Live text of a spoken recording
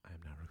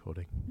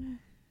recording.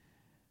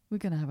 We're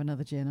going to have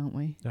another gin, aren't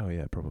we? Oh,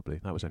 yeah, probably.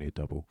 That was only a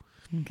double.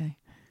 Okay.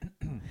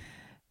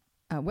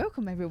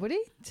 Welcome, everybody,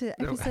 to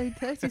episode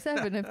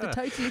 37 of the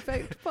Totally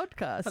Folk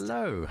podcast.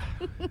 Hello.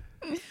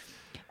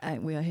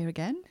 We are here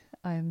again.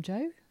 I am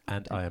Jo.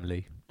 And I am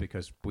Lee,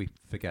 because we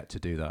forget to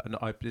do that. And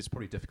it's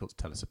probably difficult to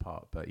tell us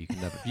apart, but you can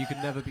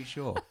never be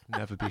sure.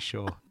 Never be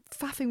sure.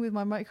 Faffing with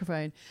my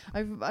microphone.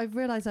 I've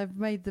realised I've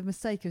made the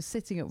mistake of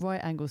sitting at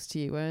right angles to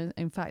you, where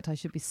in fact I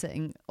should be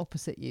sitting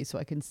opposite you so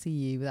I can see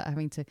you without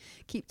having to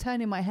keep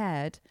turning my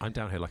head. I'm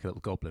down here like a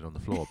little goblin on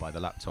the floor by the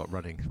laptop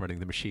running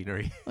the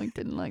machinery. I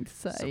didn't like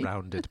to say.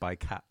 Surrounded by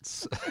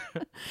cats.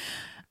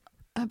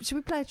 Should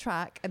we play a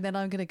track and then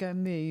I'm going to go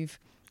and move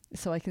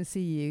so I can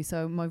see you,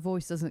 so my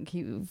voice doesn't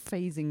keep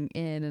phasing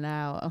in and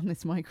out on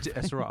this microphone?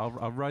 That's all right.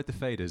 I'll ride the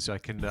faders. I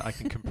can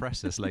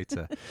compress this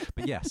later.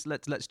 But yes,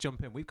 let's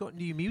jump in. We've got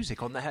new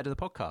music on the head of the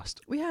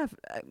podcast. We have,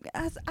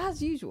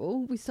 as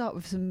usual, we start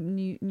with some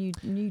new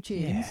tunes.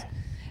 Yeah.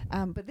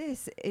 But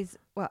this is,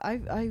 well,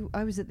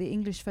 I was at the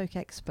English Folk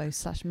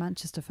Expo /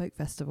 Manchester Folk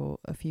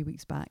Festival a few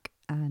weeks back,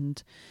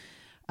 and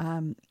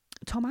Tom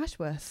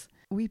Ashworth.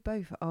 We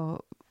both are.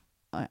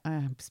 I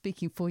am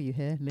speaking for you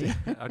here, Lee.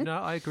 No,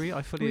 I agree.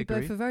 I fully agree.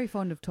 We both are very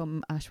fond of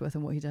Tom Ashworth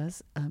and what he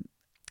does.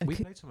 We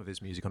played some of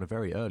his music on a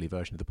very early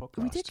version of the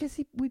podcast. We did, because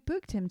we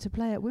booked him to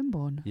play at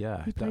Wimborne.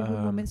 Yeah. He played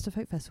Wimborne Minster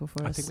Folk Festival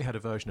for us. I think we had a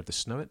version of the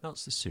Snow It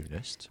Melts the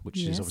Soonest, which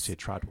Yes. is obviously a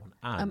trad one.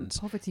 And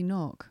Poverty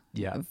Knock.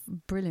 Yeah. A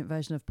brilliant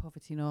version of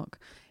Poverty Knock.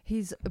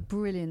 He's a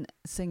brilliant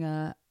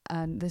singer,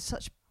 and there's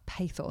such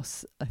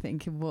pathos, I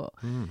think, in what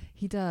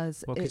he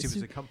does. Well, because he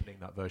was accompanying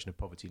that version of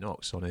Poverty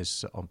Knocks on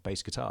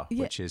bass guitar,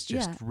 Yeah, which is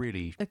just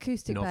really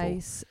acoustic novel.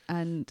 bass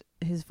and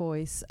his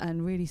voice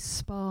and really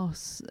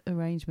sparse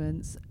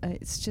arrangements.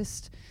 It's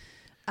just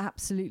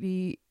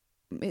absolutely,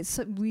 it's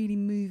some really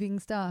moving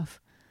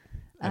stuff.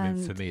 I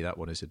mean, for me, that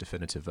one is a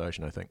definitive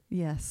version, I think.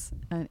 Yes,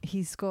 and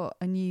he's got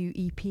a new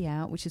EP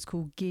out, which is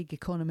called Gig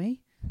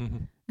Economy.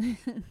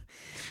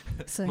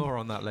 So more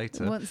on that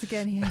later. Once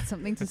again, he has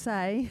something to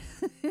say.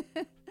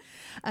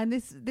 And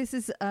this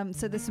is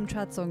so there's some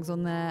trad songs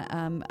on there,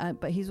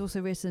 but he's also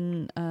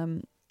written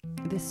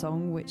this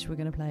song, which we're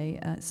going to play.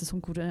 It's a song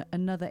called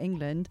Another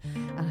England,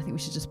 and I think we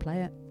should just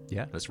play it.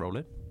 Yeah, let's roll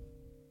it.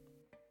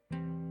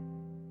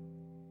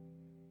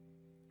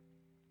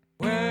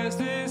 Where's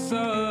this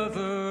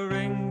other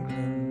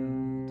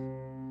England,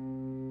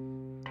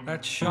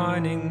 that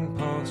shining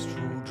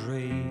pastoral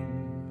dream,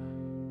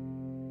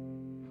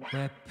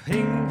 where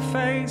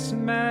pink-faced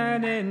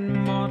men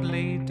in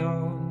motley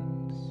dons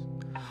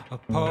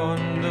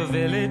upon the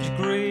village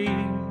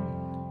green,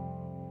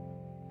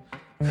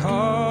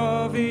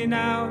 carving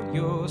out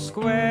your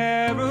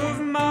square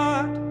of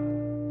mud,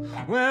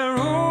 where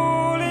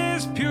all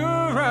is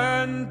pure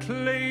and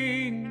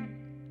clean.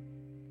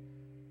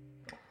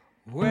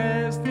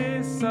 Where's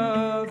this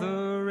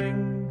other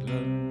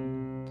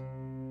England?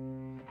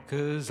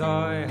 'Cause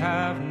I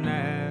have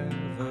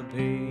never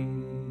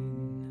been.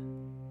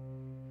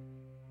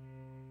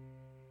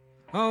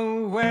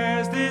 Oh,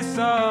 where's this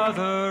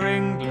other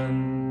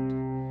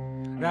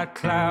England, that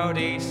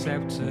cloudy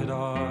sceptred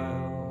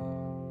isle,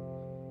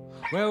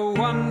 where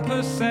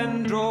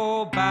 1%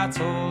 draw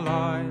battle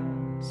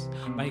lines,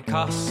 make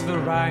us the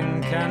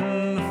rank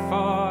and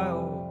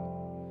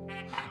file?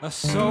 A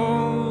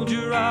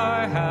soldier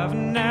I have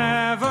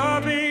never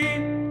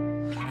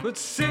been, but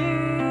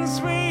since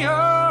we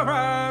are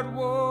at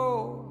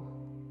war,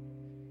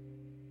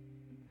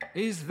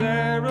 is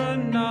there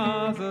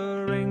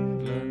another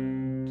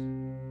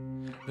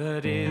England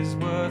that is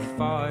worth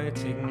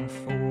fighting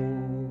for?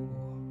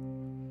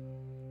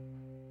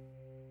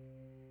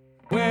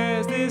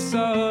 Where's this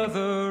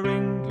other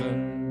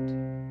England,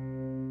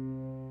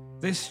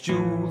 this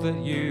jewel that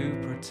you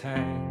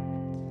protect?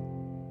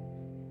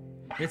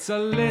 It's a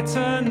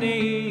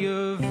litany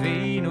of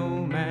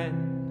venal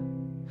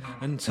men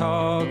and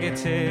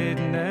targeted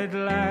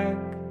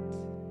neglect.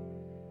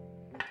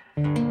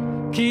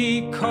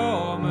 Keep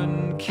calm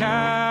and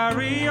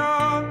carry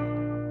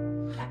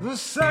on the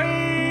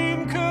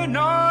same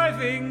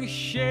conniving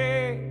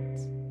shit.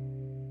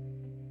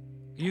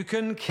 You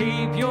can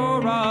keep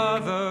your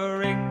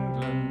other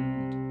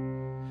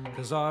England,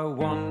 'cause I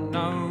want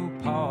no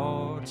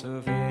part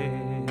of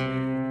it.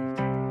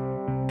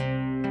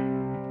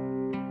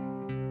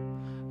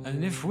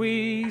 And if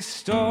we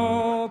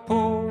stop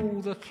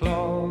all the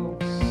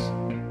clocks,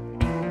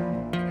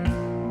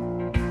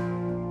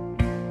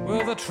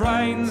 will the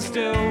train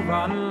still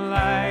run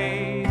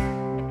late?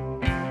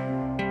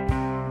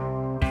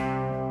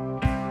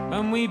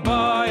 And we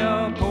buy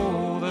up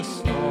all the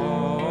stores,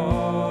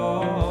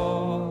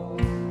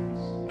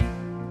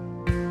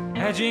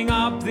 edging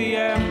up the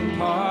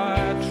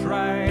Empire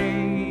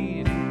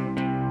trade,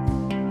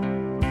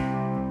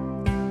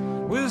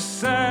 we're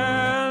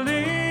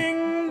selling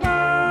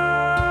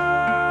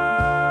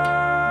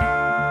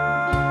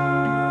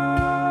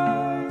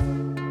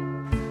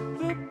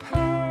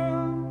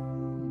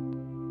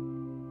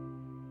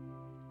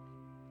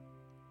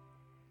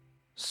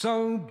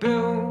So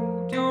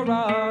build your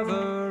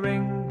other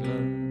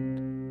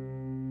England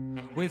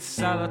with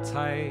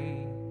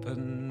sellotape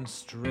and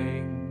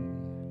string.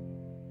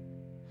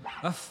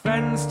 A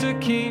fence to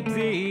keep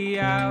the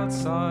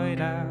outside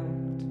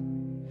out,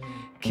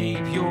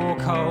 keep your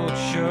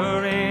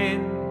culture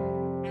in.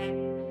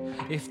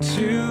 If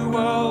 2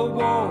 world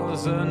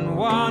wars and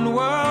 1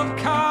 World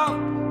Cup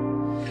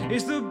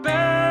is the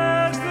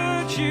best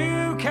that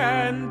you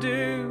can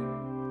do,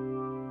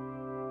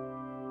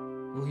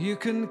 well, you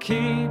can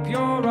keep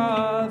your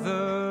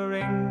other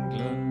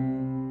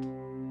England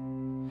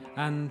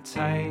and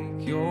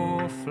take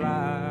your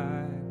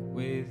flag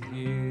with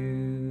you.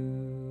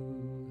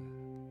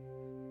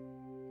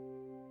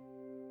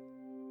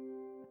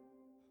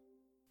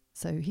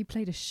 So he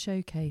played a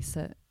showcase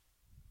at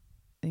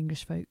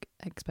English Folk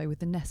Expo with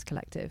the Nest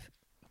Collective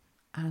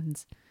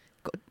and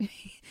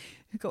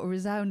got a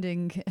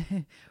resounding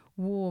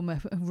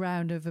warm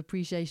round of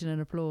appreciation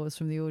and applause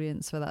from the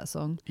audience for that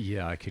song.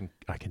 Yeah, I can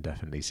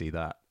definitely see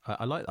that.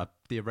 I like that.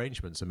 The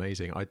arrangement's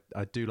amazing.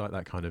 I do like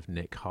that kind of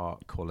Nick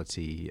Hart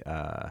quality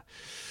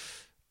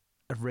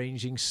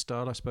arranging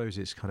style. I suppose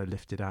it's kind of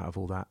lifted out of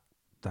all that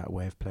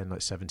way of playing like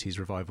 70s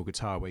revival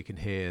guitar, where you can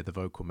hear the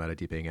vocal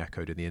melody being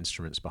echoed and the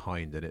instruments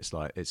behind, and it's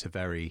a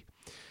very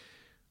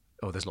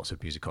there's lots of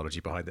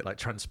musicology behind it, like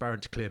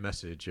transparent, clear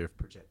message of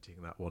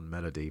projecting that one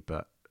melody,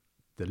 but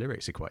the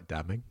lyrics are quite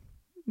damning.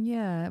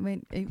 Yeah, I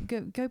mean,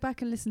 go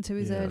back and listen to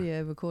his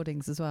earlier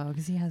recordings as well,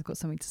 because he has got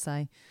something to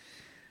say.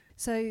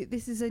 So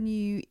this is a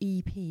new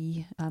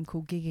EP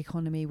called Gig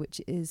Economy,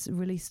 which is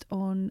released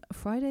on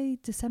Friday,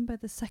 December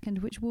the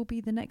 2nd, which will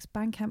be the next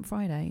Bandcamp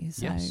Friday.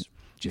 So yes,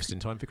 just in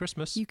time for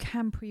Christmas. You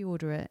can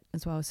pre-order it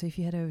as well. So if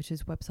you head over to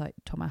his website,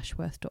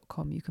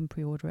 tomashworth.com, you can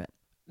pre-order it.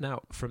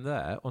 Now, from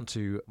there,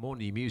 onto more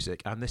new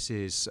music. And this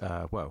is,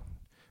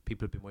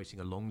 people have been waiting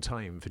a long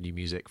time for new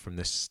music from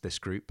this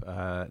group.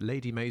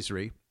 Lady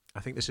Masery. I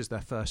think this is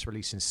their first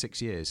release in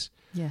 6 years.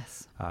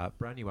 Yes.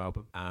 Brand new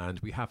album, and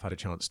we have had a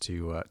chance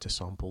to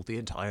sample the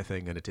entire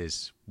thing, and it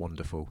is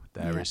wonderful.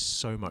 There is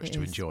so much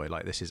to enjoy.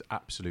 Like, this is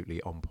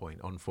absolutely on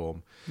point, on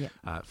form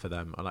for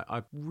them. And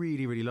I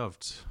really, really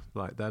loved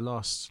like their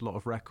last lot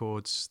of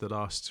records, the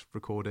last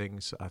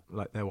recordings.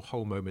 Like, there were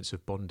whole moments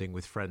of bonding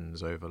with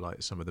friends over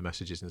like some of the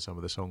messages and some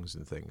of the songs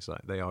and things.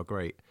 Like, they are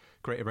great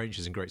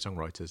arrangers and great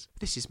songwriters.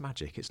 This is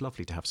magic. It's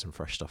lovely to have some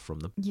fresh stuff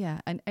from them.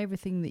 Yeah, and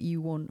everything that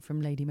you want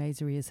from Lady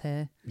Masery is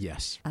here.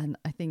 Yes. And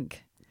I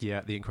think...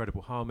 Yeah, the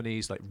incredible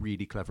harmonies, like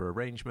really clever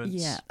arrangements.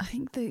 Yeah, I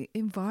think the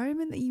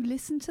environment that you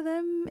listen to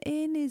them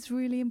in is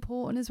really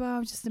important as well. I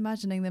was just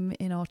imagining them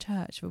in our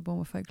church for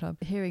Bournemouth Folk Club,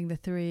 hearing the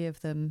three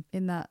of them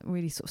in that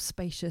really sort of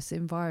spacious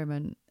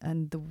environment,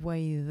 and the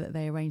way that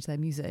they arrange their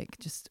music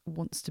just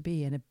wants to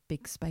be in a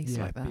big space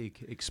like that.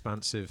 Big,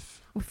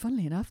 expansive. Well,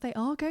 funnily enough, they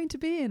are going to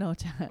be in our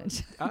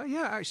church.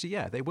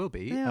 They will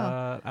be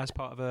as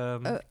part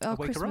of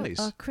Awake Arise.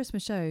 Our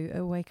Christmas show,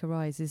 Awake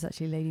Arise, is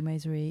actually Lady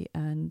Masery,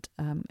 and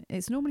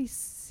it's normally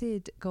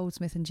Sid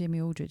Goldsmith and Jimmy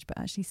Aldridge, but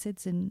actually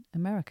Sid's in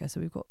America, so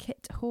we've got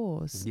Kit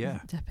Hawes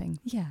stepping.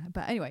 Yeah,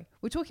 but anyway,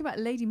 we're talking about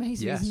Lady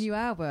Masery's new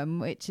album,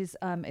 which is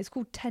it's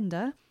called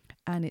Tender,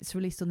 and it's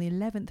released on the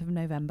 11th of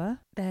November.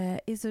 There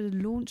is a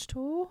launch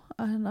tour,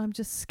 and I'm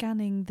just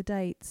scanning the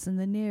dates, and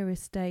the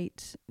nearest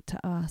date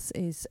to us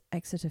is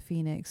Exeter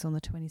Phoenix on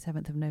the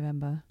 27th of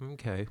November.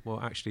 Okay,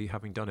 well, actually,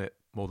 having done it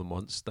more than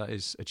once, that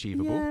is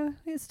achievable. Yeah,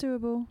 it's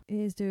doable. It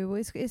is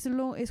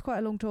doable. It's quite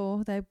a long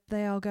tour.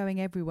 They are going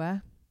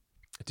everywhere.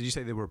 Did you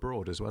say they were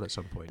abroad as well at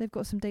some point? They've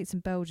got some dates in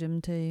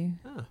Belgium too.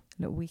 Ah. A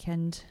little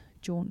weekend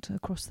jaunt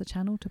across the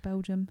channel to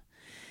Belgium.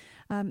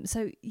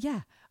 So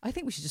yeah, I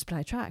think we should just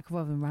play a track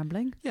rather than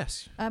rambling.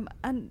 Yes. And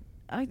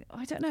I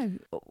don't know.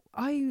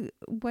 I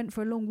went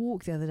for a long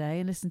walk the other day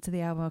and listened to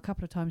the album a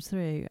couple of times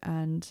through,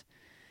 and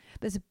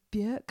there's a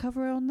Björk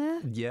cover on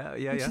there. Yeah.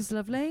 Which is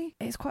lovely.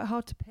 It's quite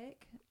hard to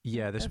pick.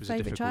 Yeah, this was a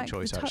difficult track.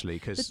 choice actually,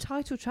 because the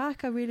title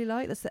track I really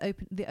like. That's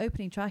the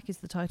opening track is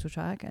the title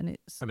track, and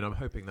it's. I mean, I'm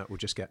hoping that will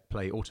just get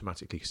played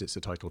automatically because it's the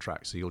title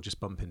track, so you'll just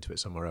bump into it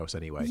somewhere else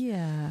anyway.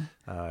 Yeah.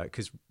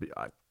 Because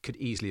I could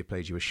easily have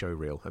played you a show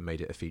reel and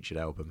made it a featured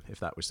album. If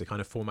that was the kind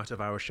of format of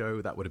our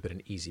show, that would have been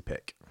an easy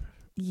pick.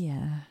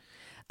 Yeah,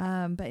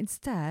 but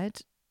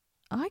instead,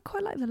 I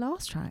quite like the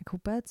last track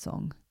called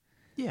Birdsong.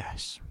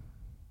 Yes.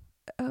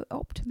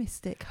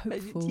 Optimistic,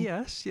 hopeful.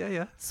 Yes.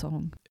 Yeah.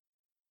 Song.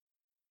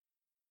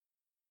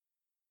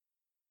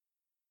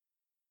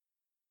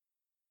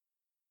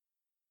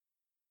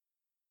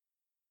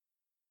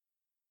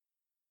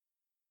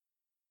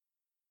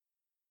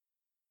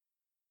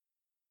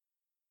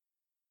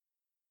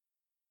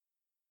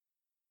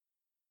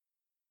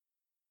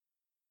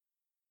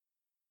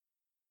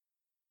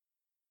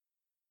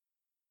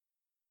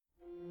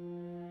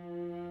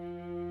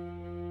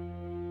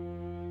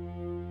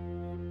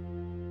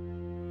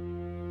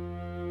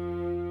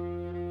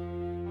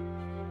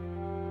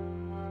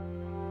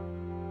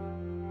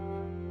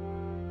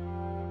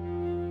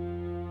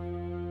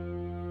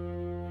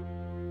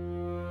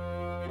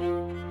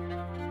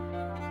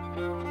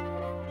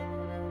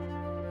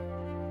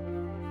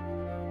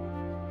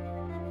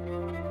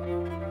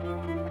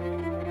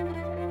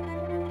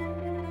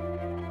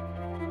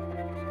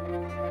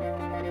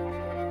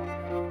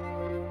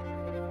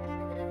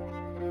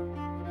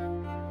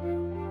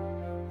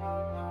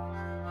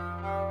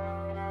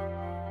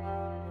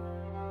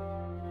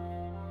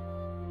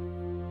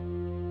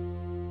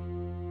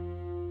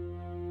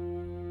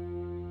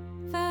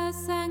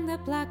 sang the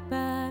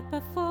blackbird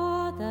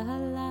before the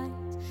light,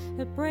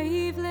 a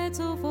brave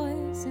little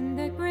voice in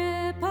the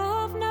grip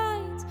of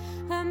night,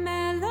 a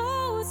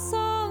mellow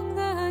song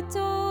the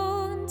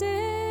dawn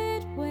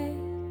did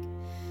wake,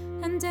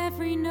 and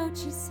every note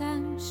she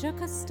sang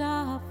shook a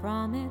star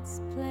from its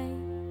place.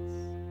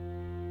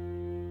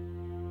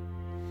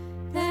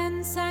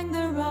 Then sang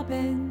the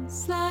robin,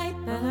 slight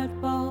but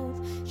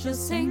bold, she'll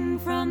sing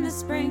from the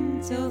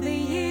spring till the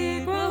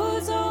year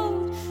grows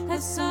old. Her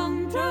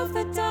song drove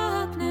the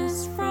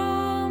darkness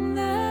from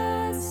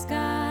the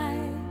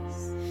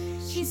skies.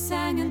 She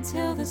sang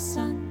until the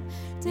sun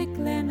did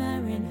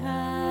glimmer in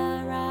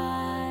her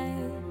eyes.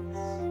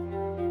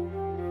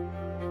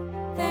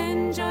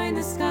 Then joined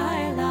the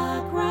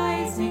skylark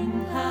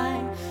rising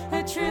high,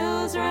 her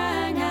trills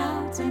rang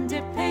out and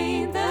did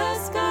paint the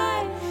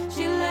sky.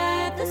 She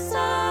led the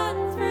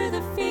sun through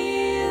the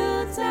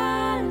fields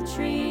and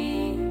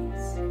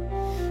trees,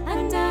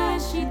 and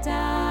as she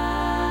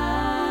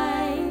dived,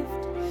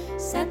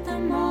 set the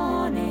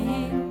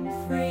morning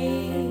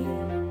free.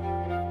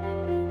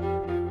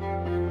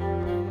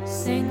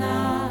 Sing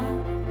out,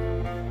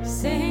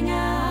 sing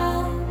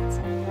out,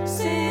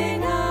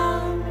 sing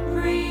out,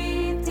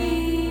 breathe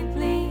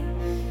deeply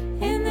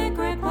in the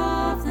grip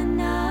of the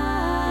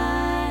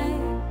night,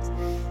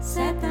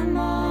 set the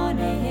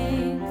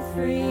morning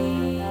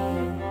free.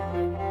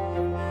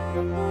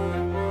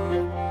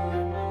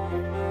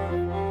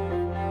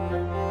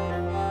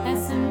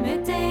 As the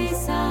midday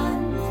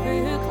sun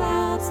through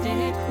clouds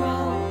did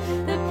crawl,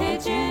 the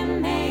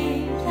pigeon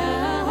made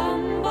her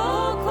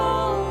humble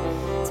call.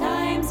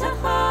 Times are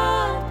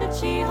hard, but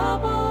she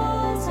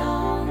hobbles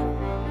on.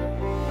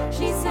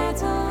 She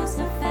settles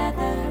the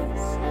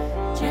feathers,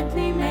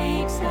 gently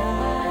makes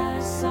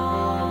her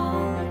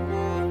song.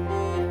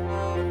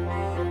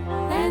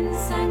 Then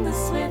sang the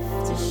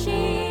swift as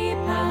she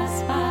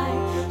passed by.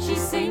 She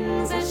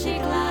sings as she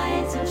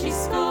glides and she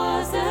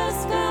scores the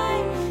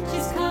sky.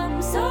 She's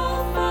come so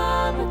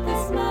far, but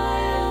there's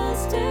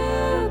miles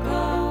to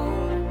go.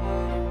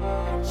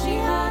 She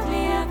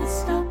hardly ever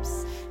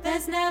stops,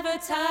 there's never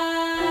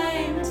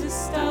time to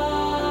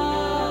stop.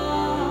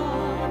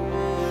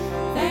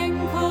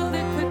 Then called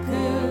the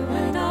cuckoo,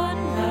 and on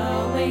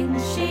her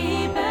wings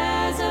she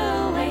bears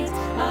away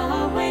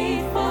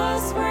for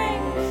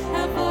spring.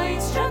 Her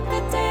voice struck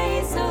a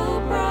day so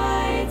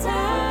bright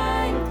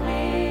and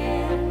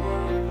clear,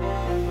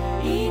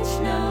 each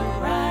note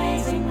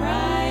rising,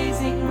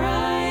 rising,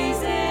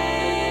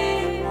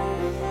 rising,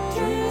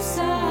 drew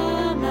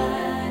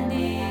summer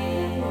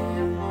near.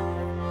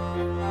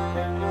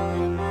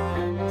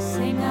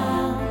 Sing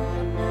out,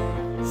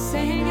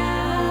 sing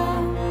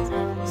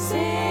out,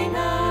 sing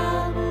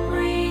out,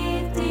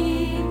 breathe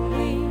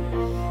deeply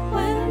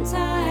when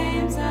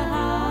times are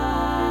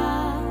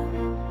hard,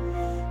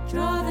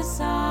 draw the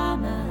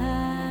summer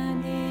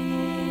near.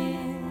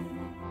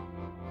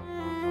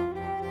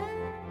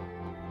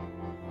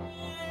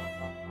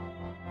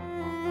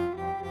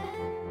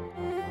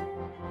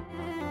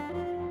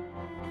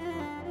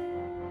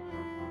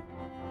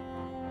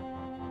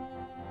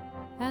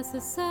 As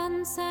the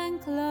sun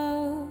sank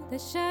low, the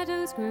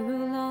shadows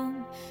grew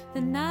long.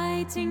 The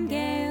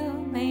nightingale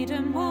made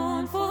a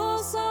mournful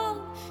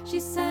song. She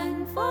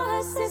sang for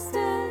her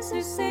sisters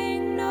who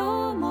sing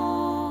no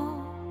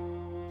more.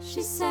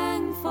 She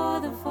sang for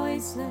the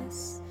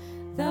voiceless,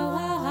 though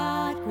her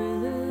heart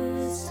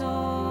grew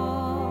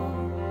sore.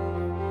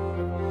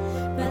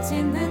 But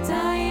in the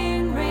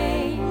dying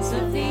rays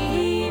of the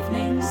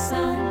evening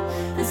sun,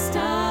 the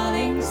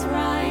starlings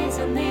rise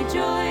and they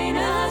join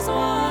as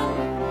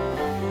one.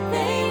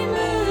 They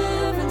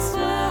move and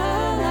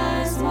swirl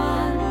as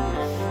one.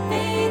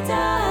 They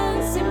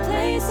dance in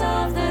place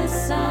of the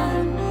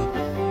sun.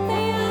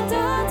 They are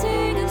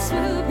darting and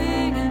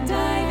swooping and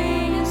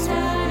diving and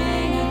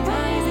turning and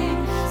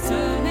rising,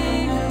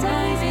 swooping and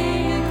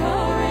diving in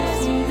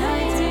chorus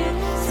united,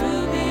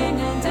 swooping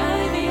and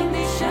diving.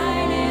 They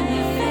shine in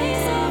the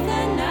face of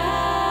the night.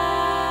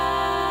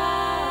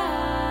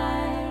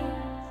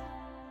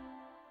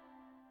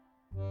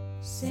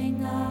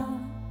 Sing out.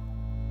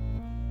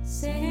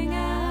 Sing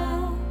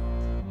out,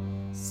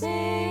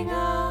 sing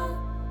out,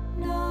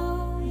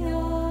 know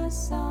your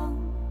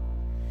song.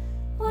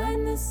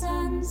 When the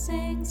sun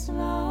sinks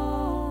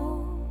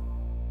low,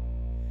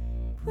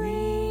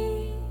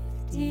 breathe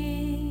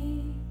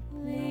deeply.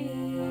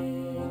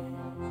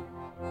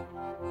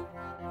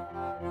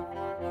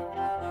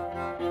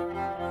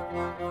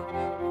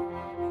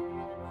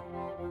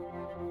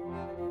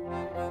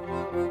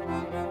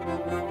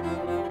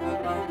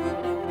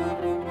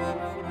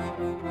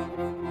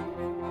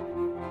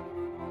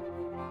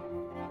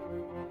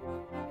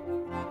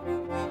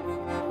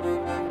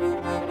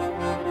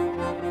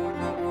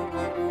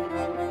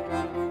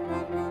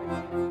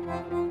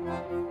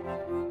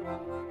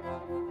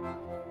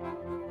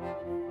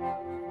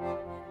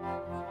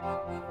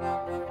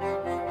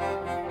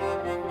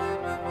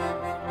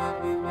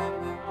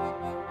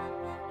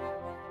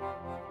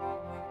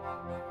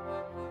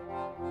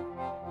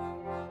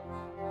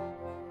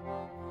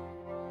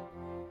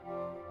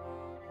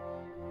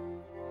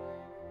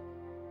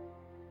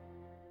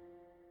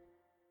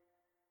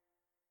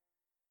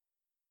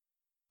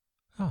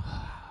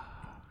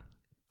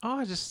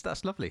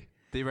 That's lovely.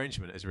 The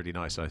arrangement is really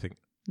nice. I think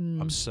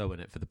I'm so in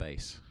it for the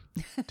bass.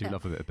 Do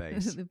love a bit of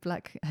bass.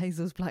 The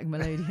Hazel's Black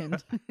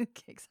Melodeon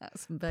kicks out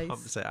some bass.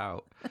 Pumps it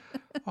out.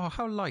 Oh,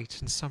 how light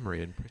and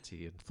summery and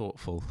pretty and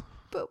thoughtful.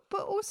 But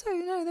also,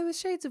 there was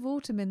shades of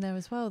autumn in there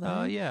as well,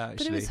 though. Yeah,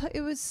 actually. But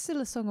it was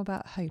still a song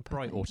about hope.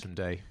 Bright autumn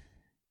day.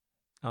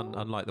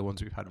 Unlike the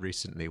ones we've had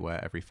recently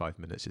where every 5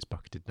 minutes it's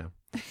bucketed now.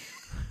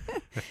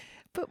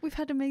 But we've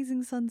had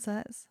amazing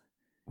sunsets.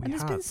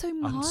 It's been so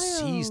mild.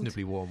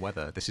 Unseasonably warm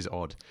weather. This is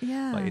odd.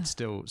 Yeah. Like, it's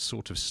still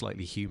sort of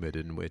slightly humid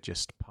and we're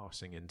just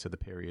passing into the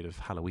period of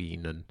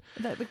Halloween and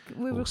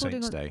we're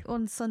recording Day.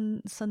 on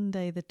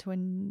Sunday the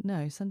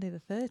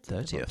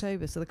 30th of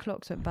October. So the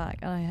clocks went back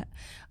and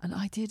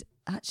I did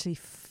actually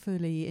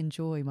fully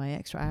enjoy my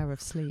extra hour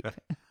of sleep.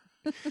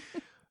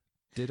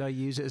 Did I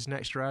use it as an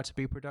extra hour to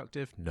be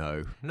productive?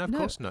 No, of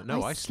course not.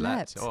 No, I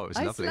slept. Oh, it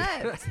was lovely.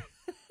 I slept.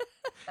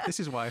 This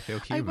is why I feel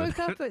human. I woke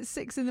up at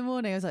 6 a.m.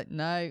 I was like,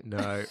 no.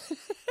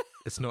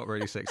 It's not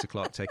really 6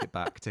 o'clock. Take it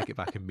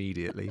back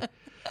immediately.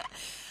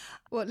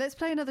 Well, let's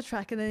play another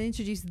track and then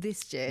introduce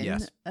this gin,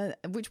 yes.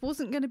 Which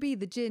wasn't going to be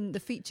the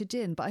feature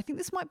gin, but I think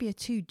this might be a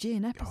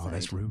 2-gin episode. Oh,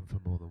 there's room for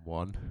more than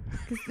one.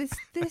 Because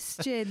this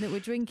gin that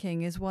we're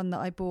drinking is one that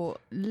I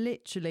bought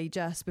literally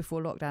just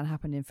before lockdown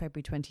happened in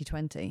February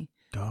 2020.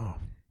 Oh.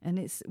 And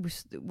I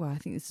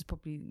think this is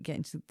probably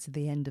getting to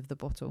the end of the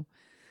bottle.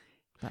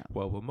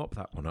 Well, we'll mop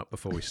that one up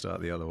before we start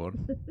the other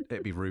one.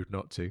 It'd be rude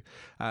not to.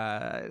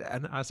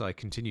 And as I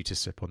continue to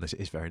sip on this,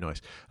 it is very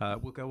nice.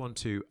 We'll go on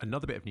to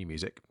another bit of new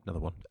music, another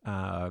one.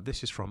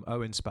 This is from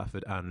Owen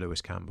Spafford and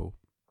Lewis Campbell.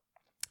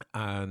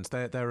 And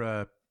they're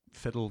a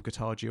fiddle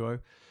guitar duo.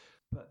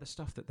 But the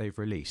stuff that they've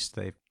released,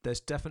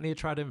 there's definitely a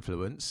trad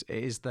influence.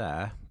 It is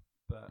there,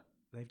 but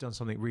they've done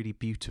something really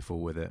beautiful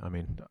with it. I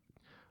mean,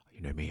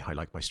 you know me, I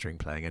like my string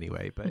playing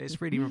anyway, but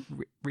it's really,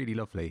 really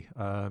lovely.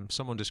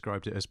 Someone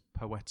described it as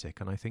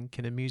poetic, and I think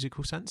in a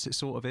musical sense it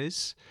sort of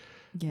is.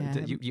 Yeah.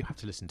 You have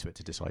to listen to it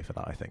to decipher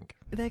that, I think.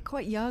 They're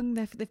quite young.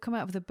 They've come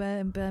out of the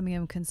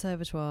Birmingham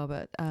Conservatoire,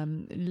 but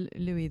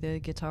Louis, the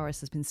guitarist,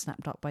 has been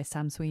snapped up by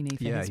Sam Sweeney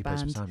for his band. Yeah, he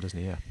plays with Sam, doesn't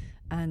he? Yeah.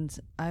 And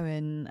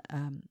Owen,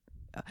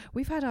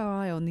 we've had our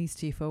eye on these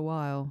two for a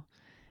while.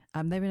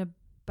 They're in a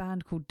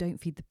band called Don't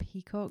Feed the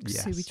Peacocks,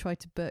 yes. who we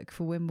tried to book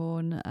for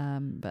Wimborne,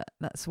 but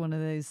that's one of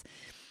those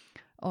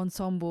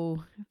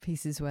ensemble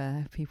pieces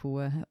where people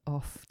were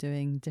off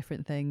doing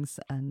different things,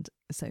 and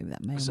so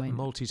that may so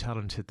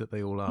multi-talented that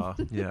they all are.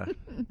 Yeah.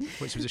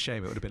 Which was a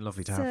shame. It would have been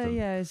lovely to have them.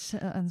 Yeah,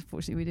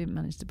 unfortunately we didn't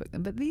manage to book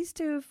them, but these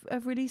two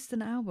have released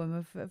an album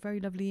of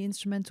very lovely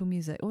instrumental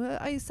music. Well,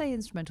 I say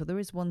instrumental, there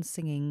is one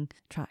singing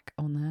track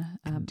on there.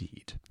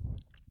 Indeed.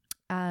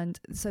 And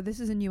so this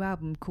is a new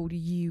album called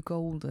You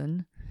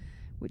Golden,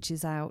 which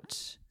is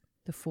out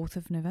the 4th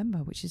of November,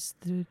 which is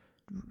the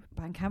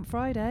Bandcamp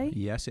Friday.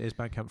 Yes, it is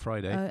Bandcamp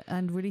Friday.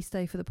 And release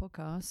day for the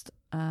podcast.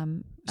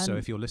 So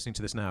if you're listening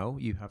to this now,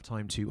 you have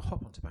time to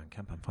hop onto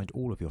Bandcamp and find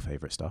all of your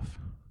favourite stuff.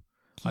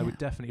 Yeah. I would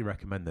definitely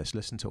recommend this.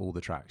 Listen to all the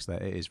tracks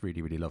there. It is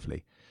really, really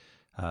lovely.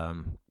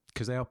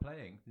 Because they are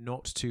playing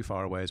not too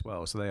far away as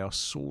well. So they are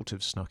sort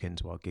of snuck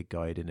into our gig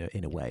guide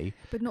in a way.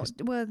 But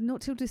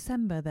not till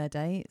December, their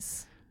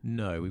dates.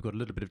 No, we've got a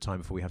little bit of time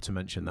before we have to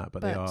mention that,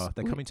 but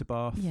they're coming to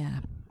Bath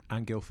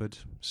and Guildford.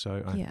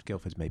 So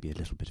Guildford's maybe a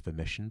little bit of a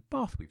mission.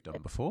 Bath we've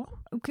done before.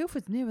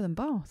 Guildford's nearer than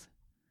Bath.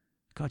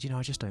 God,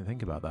 I just don't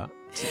think about that.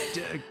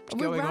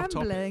 We're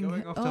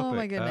rambling. Oh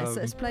my goodness!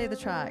 Let's play the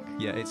track.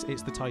 Yeah,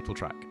 it's the title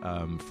track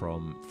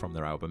from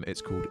their album.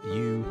 It's called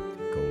You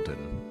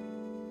Golden.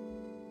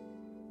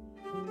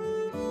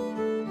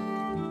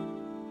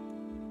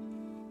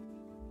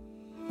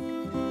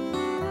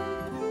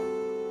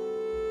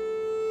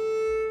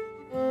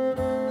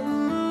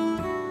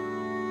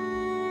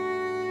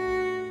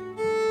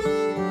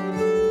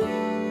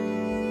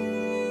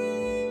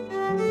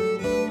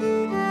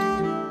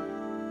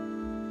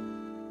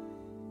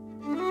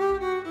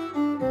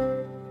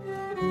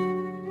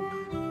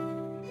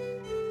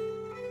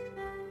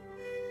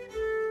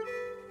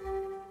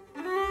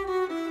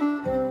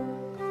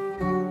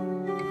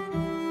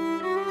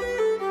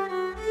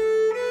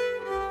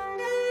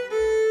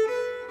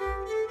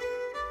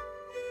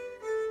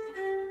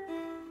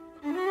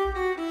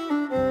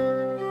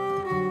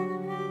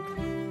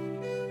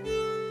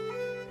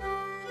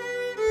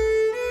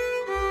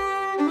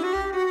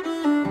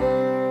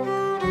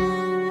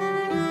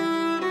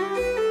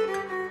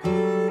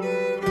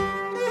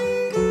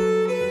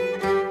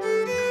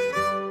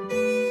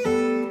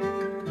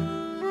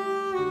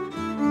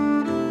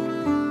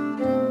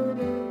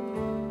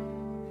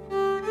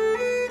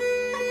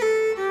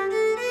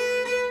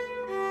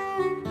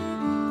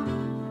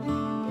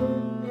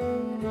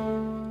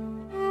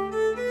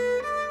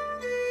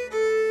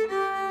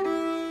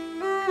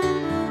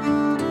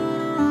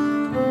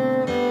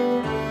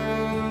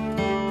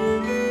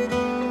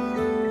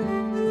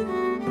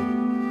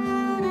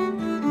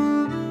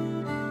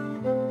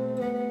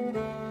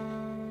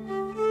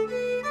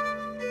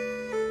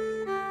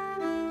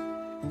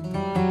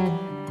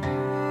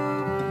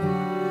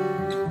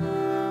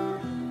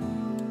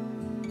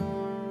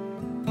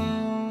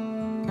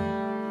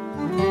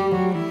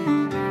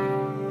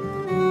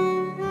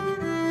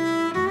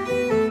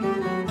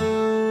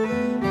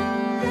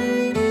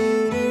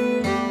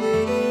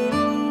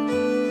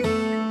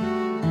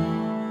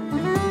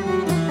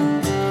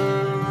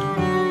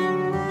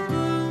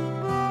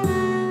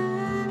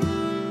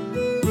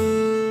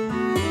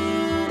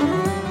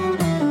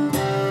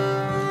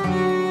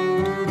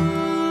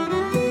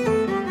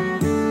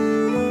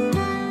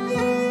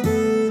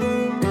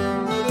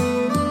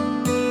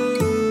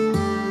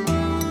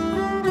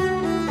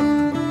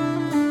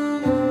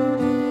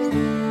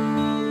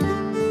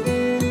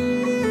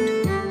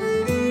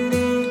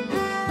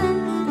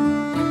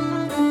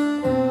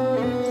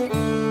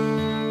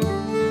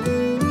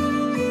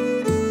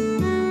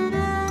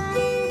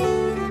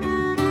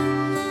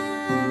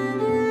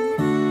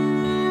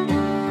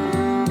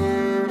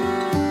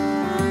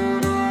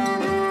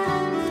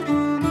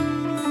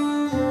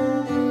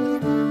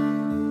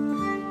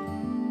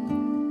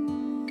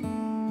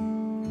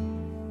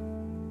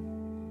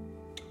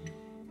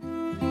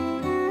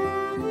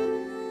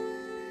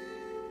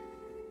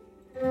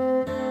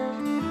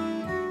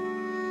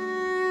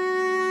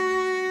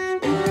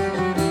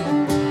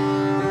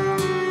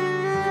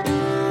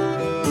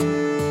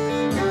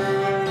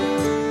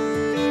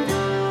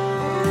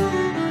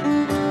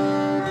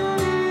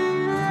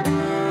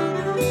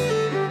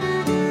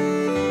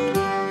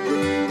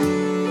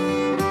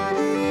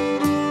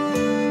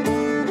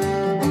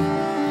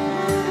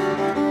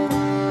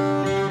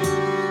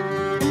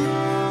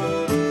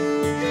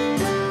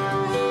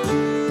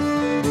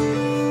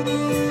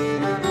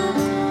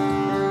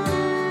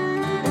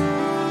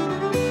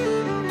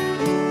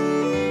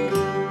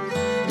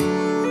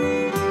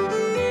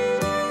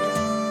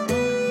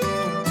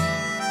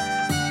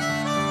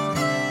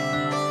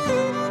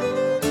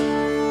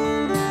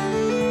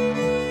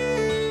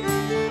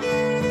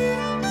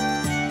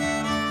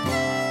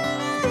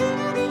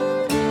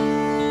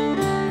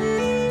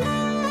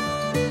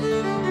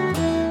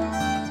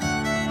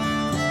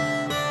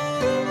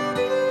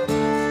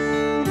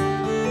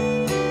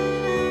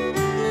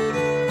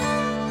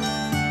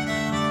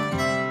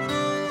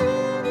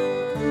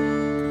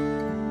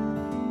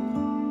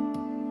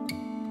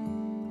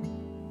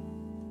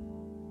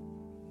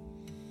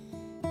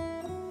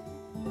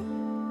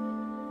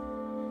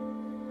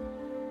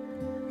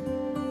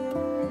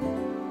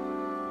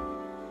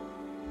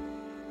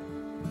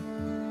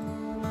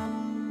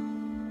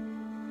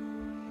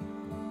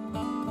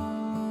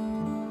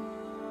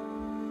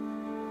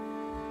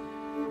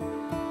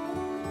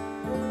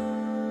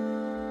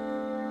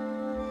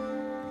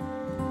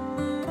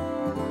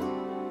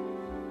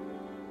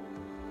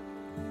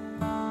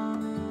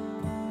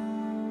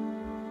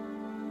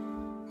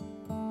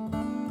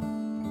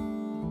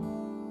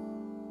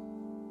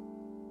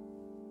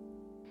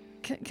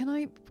 can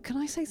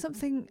I say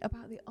something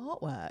about the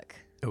artwork?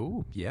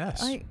 Oh,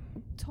 yes.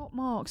 Top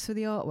marks for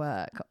the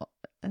artwork.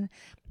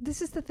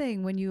 This is the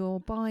thing, when you're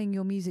buying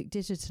your music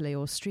digitally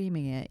or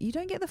streaming it, you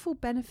don't get the full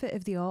benefit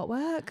of the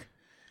artwork.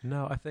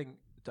 No, I think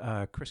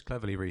Chris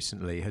Cleverley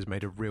recently has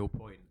made a real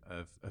point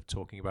of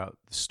talking about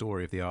the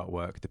story of the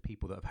artwork, the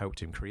people that have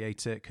helped him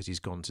create it, because he's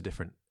gone to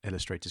different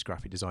illustrators,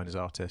 graphic designers,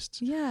 artists,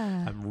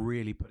 and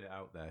really put it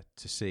out there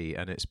to see.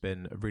 And it's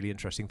been a really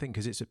interesting thing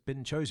because it's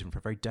been chosen for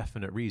a very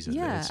definite reason.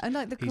 Yeah, and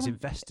like he's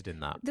invested in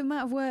that. The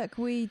amount of work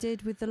we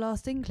did with The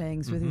Last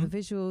Inklings, with the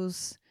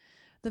visuals.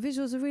 The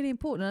visuals are really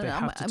important. They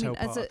have to tell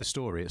part of the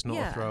story. It's not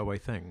a throwaway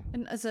thing.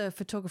 And as a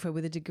photographer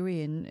with a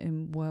degree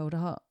in world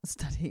art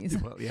studies,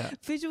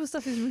 visual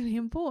stuff is really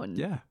important.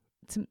 Yeah.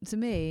 To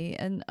me,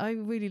 and I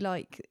really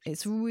like,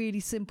 it's really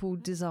simple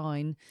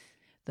design,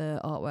 the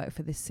artwork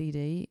for this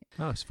CD.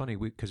 Oh, it's funny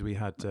because we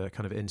had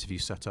kind of interview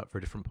set up for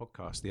a different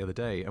podcast the other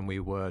day, and we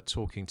were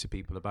talking to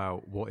people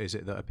about what is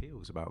it that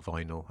appeals about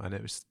vinyl, and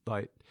it was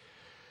like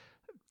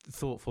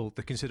thoughtful,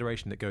 the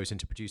consideration that goes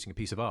into producing a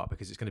piece of art,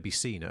 because it's going to be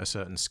seen at a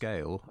certain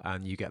scale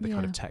and you get the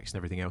kind of text and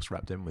everything else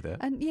wrapped in with it,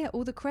 and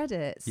all the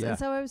credits. And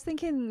so I was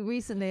thinking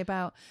recently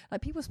about,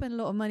 like, people spend a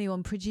lot of money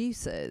on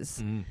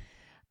producers,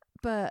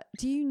 but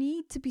do you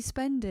need to be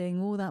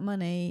spending all that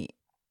money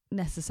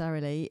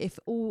necessarily if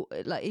all,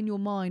 like, in your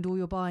mind all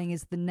you're buying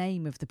is the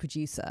name of the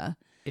producer?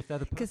 If they're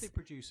the perfect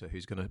producer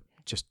who's going to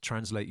just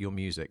translate your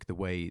music the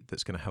way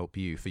that's going to help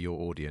you for your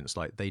audience,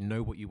 like, they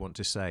know what you want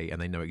to say and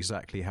they know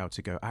exactly how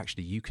to go,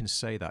 actually you can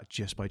say that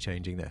just by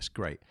changing this,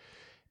 great.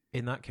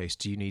 In that case,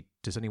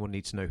 does anyone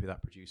need to know who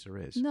that producer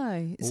is?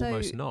 No.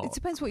 Almost not. It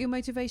depends what your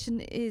motivation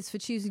is for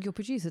choosing your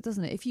producer,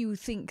 doesn't it? If you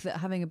think that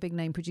having a big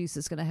name producer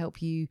is going to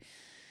help you,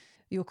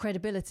 your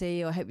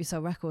credibility, or help you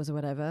sell records or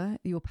whatever,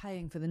 you're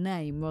paying for the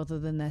name rather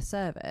than their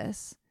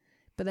service.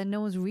 But then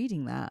no one's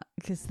reading that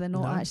because they're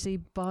not actually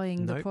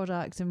buying the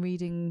product and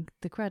reading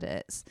the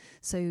credits.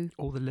 So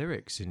all the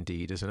lyrics,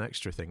 indeed, is an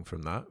extra thing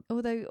from that.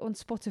 Although on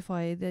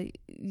Spotify they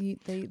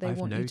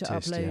want you to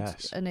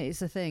upload, and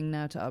it's a thing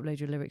now to upload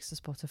your lyrics to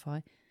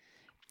Spotify.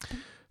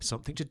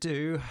 Something to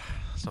do,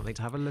 something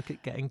to have a look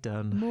at getting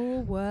done.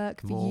 More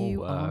work for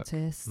you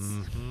artists.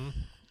 Mm-hmm.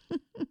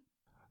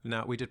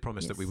 Now, we did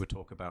promise that we would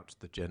talk about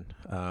the gin.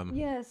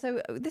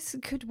 So this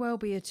could well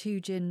be a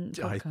 2 gin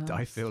podcast.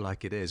 I feel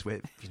like it is.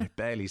 We're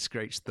barely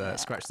scratched the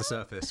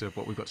surface of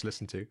what we've got to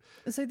listen to.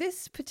 So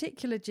this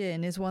particular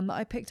gin is one that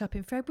I picked up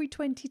in February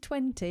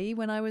 2020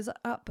 when I was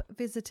up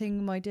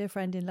visiting my dear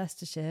friend in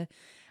Leicestershire,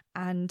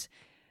 and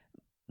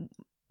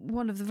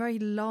one of the very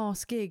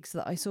last gigs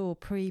that I saw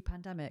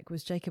pre-pandemic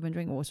was Jacob and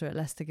Drinkwater at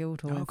Leicester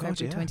Guildhall in February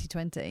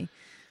 2020.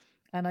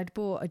 And I'd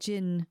bought a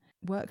gin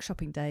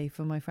workshopping day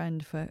for my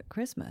friend for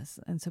Christmas.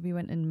 And so we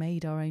went and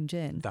made our own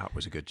gin. That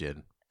was a good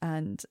gin.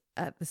 And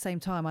at the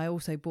same time, I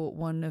also bought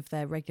one of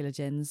their regular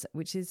gins,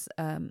 which is,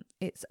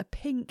 it's a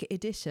pink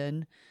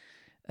edition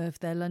of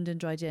their London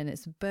Dry Gin.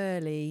 It's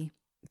Burley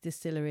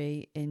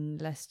Distillery in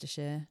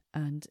Leicestershire.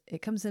 And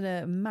it comes in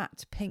a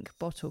matte pink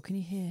bottle. Can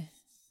you hear?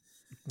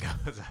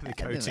 The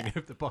coating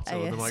of the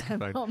bottle on the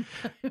microphone.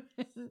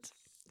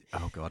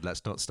 Oh, God,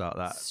 let's not start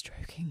that.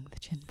 Stroking the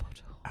gin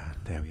bottle. And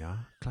there we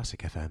are, Classic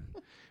FM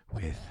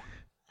with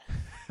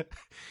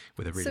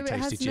a really tasty gin, actually. So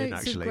it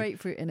has notes of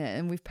grapefruit in it,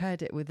 and we've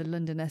paired it with the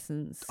London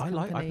Essence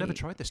Company. I've never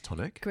tried this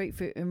tonic.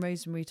 Grapefruit and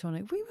rosemary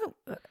tonic.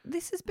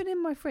 This has been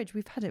in my fridge.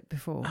 We've had it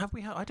before. Have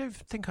we? I don't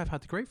think I've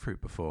had the grapefruit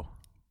before.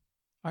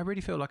 I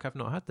really feel like I've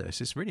not had this.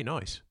 It's really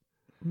nice.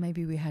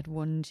 Maybe we had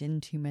one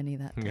gin too many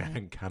that day.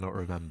 And cannot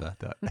remember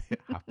that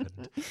it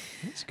happened.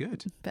 It's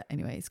good. But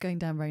anyway, it's going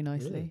down very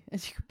nicely,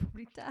 as you can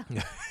probably tell.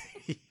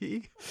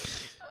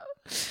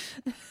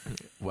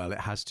 Well, it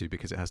has to,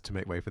 because it has to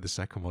make way for the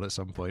second one at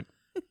some point.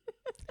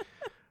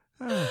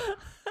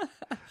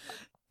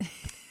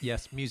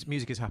 Yes,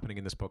 music is happening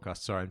in this podcast.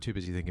 Sorry, I'm too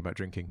busy thinking about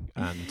drinking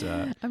and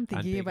I'm thinking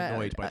and being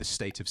annoyed by the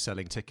state of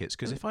selling tickets.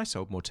 Because if I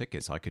sold more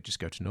tickets, I could just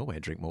go to Norway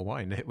and drink more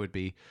wine. It would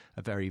be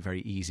a very,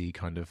 very easy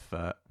kind of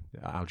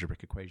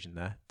algebraic equation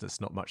there.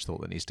 There's not much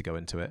thought that needs to go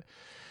into it.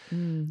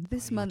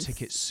 This month,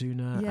 tickets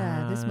sooner.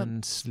 This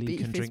month,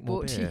 sleep and drink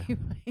more beer. To you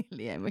by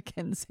Leo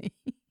Mackenzie.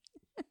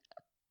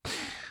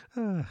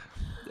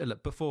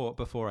 Look,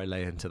 before I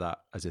lay into that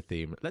as a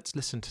theme, let's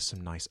listen to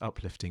some nice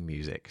uplifting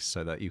music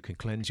so that you can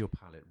cleanse your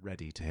palate,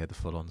 ready to hear the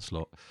full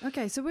onslaught.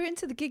 Okay, so we're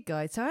into the gig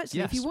guide. So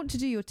actually, if you want to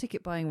do your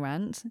ticket buying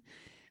rant,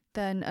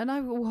 then, and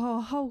I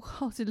will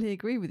wholeheartedly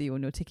agree with you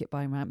on your ticket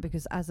buying rant,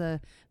 because as a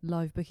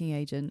live booking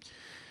agent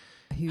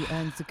who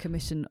earns a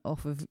commission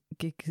off of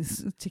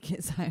gigs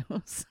ticket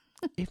sales,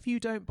 if you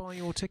don't buy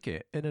your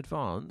ticket in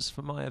advance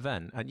for my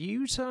event and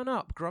you turn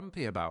up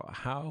grumpy about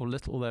how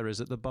little there is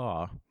at the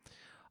bar,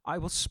 I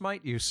will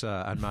smite you,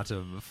 sir and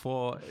madam,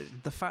 for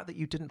the fact that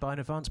you didn't buy an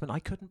advancement. I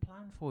couldn't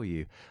plan for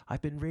you.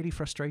 I've been really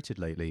frustrated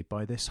lately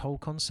by this whole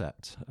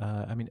concept.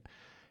 I mean,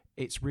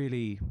 it's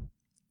really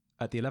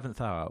at the 11th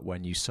hour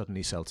when you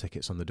suddenly sell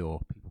tickets on the door.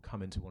 People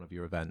come into one of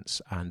your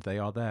events and they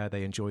are there.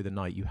 They enjoy the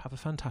night. You have a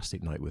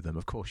fantastic night with them.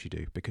 Of course you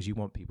do, because you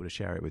want people to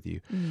share it with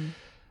you.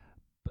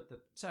 But the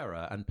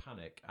terror and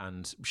panic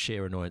and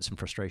sheer annoyance and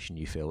frustration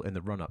you feel in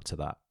the run up to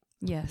that.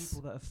 Yes.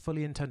 People that have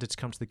fully intended to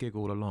come to the gig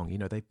all along, you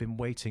know, they've been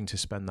waiting to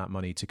spend that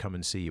money to come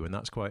and see you. And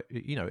that's quite,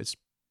 you know,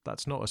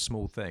 that's not a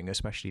small thing,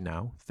 especially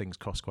now. Things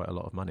cost quite a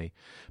lot of money.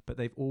 But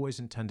they've always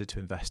intended to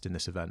invest in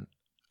this event.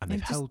 And they've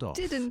held off.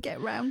 Didn't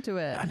get round to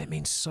it. And it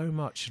means so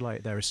much.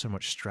 Like, there is so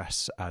much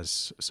stress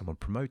as someone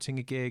promoting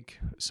a gig,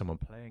 someone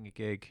playing a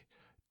gig.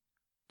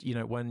 You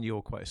know, when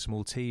you're quite a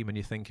small team and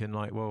you're thinking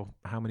like, well,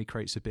 how many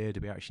crates of beer do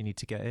we actually need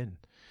to get in?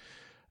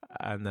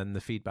 And then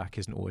the feedback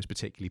isn't always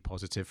particularly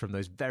positive from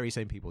those very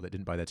same people that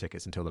didn't buy their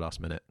tickets until the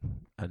last minute.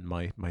 And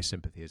my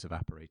sympathy is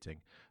evaporating.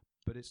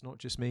 But it's not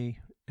just me.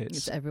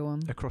 It's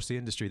everyone. Across the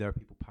industry, there are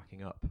people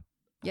packing up.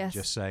 Yes.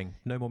 Just saying,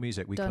 no more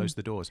music. We Done. close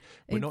the doors.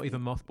 We're not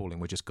even mothballing.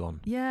 We're just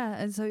gone. Yeah.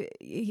 And so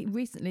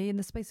recently, in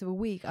the space of a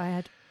week, I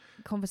had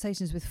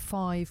conversations with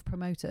 5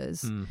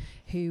 promoters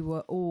who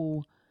were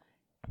all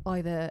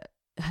either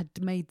had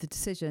made the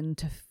decision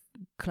to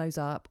close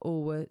up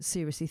or were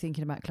seriously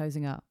thinking about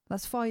closing up.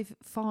 That's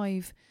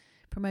five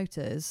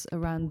promoters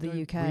around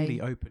the UK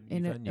really open new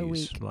in venues. a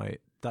week.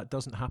 Like, that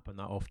doesn't happen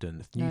that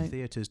often. New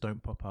theatres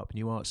don't pop up.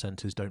 New art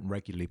centres don't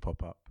regularly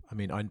pop up. I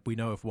mean, we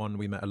know of one.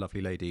 We met a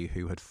lovely lady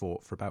who had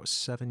fought for about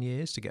 7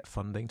 years to get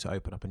funding to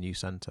open up a new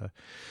centre.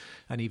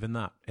 And even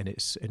that, in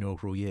its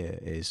inaugural year,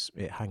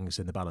 it hangs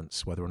in the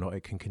balance whether or not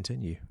it can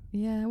continue.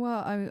 Yeah,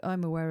 well,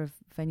 I'm aware of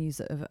venues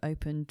that have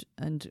opened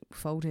and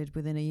folded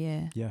within a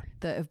year. Yeah.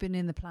 That have been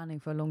in the planning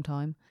for a long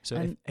time. So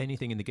if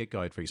anything in the gig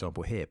guide, for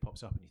example, here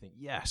pops up and you think,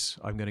 yes,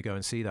 I'm going to go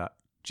and see that,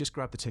 just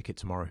grab the ticket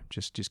tomorrow.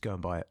 Just go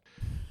and buy it.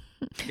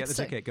 Get the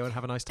ticket, go and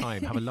have a nice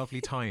time, have a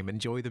lovely time,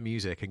 enjoy the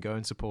music and go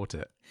and support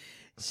it.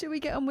 Should we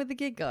get on with the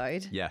gig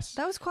guide? Yes.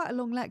 That was quite a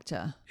long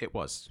lecture. It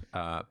was,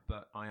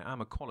 but I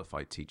am a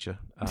qualified teacher.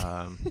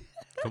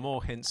 For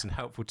more hints and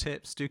helpful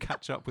tips, do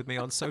catch up with me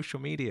on social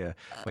media,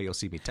 where you'll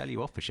see me tell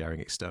you off for sharing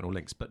external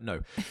links. But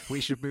no,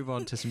 we should move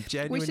on to some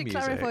genuine music. We should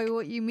clarify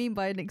what you mean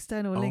by an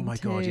external link. Oh my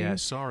God, yeah.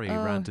 Sorry,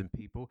 random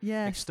people.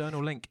 Yes.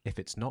 External link, if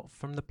it's not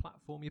from the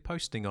platform you're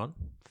posting on,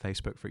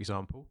 Facebook, for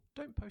example,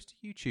 don't post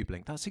a YouTube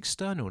link. That's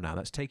external now.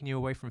 That's taking you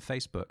away from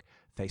Facebook.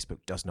 Facebook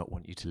does not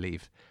want you to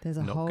leave. There's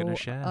a whole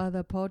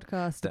other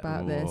podcast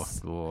about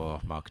this.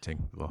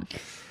 Marketing.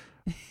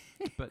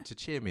 But to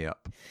cheer me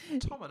up,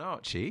 Tom and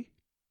Archie.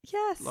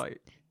 Yes.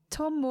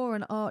 Tom Moore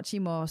and Archie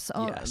Moss.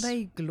 Aren't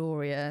they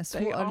glorious?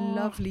 What a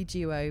lovely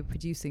duo,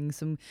 producing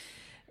some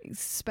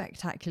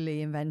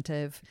spectacularly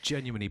inventive,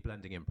 genuinely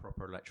blending in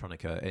proper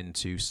electronica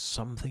into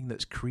something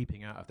that's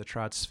creeping out of the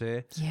trad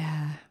sphere.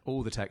 Yeah.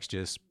 All the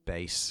textures,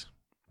 bass,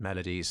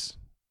 melodies,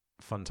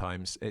 fun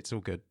times. It's all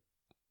good.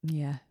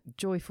 Yeah,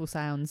 joyful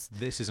sounds.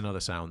 This is another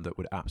sound that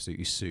would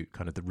absolutely suit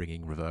kind of the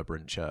ringing,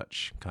 reverberant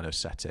church kind of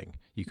setting.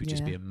 You could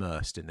just be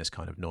immersed in this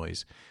kind of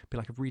noise. Be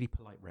like a really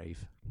polite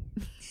rave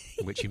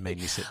in which you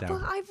mainly sit down.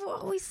 Well, I've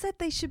always said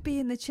they should be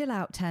in the chill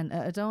out tent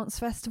at a dance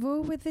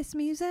festival with this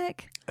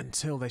music.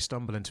 Until they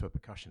stumble into a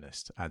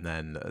percussionist, and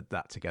then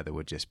that together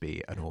would just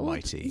be an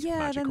almighty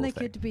magical then they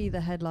thing. could be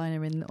the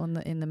headliner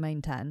in the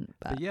main tent.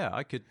 But yeah,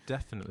 I could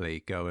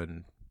definitely go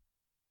and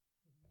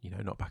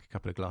knock back a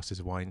couple of glasses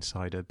of wine,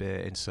 cider, beer,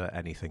 insert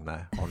anything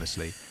there,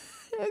 honestly.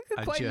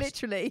 Quite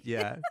literally.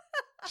 Yeah.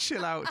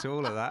 Chill out to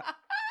all of that.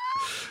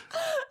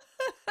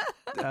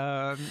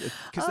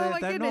 Because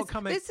they're not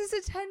coming. This is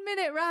a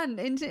 10-minute rant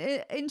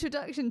into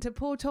introduction to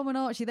poor Tom and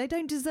Archie. They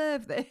don't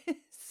deserve this.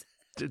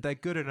 They're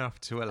good enough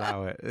to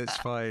allow it. It's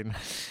fine.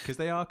 Because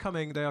they are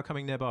coming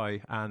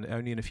nearby, and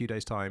only in a few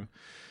days' time.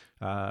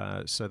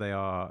 So they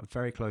are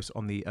very close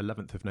on the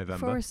 11th of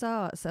November. Forest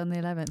Arts on the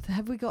 11th.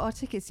 Have we got our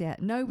tickets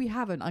yet? No, we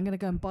haven't. I'm going to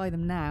go and buy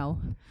them now.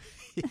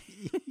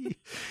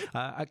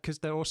 Because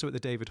they're also at the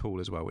David Hall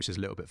as well, which is a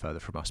little bit further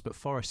from us. But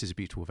Forest is a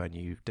beautiful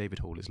venue. David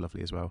Hall is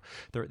lovely as well.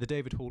 They're at the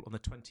David Hall on the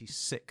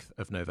 26th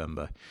of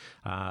November.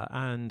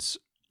 And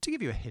to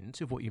give you a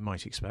hint of what you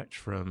might expect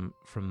from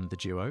the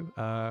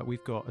duo,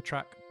 we've got a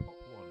track, Pop 1,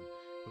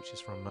 which is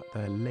from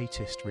their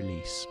latest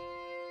release.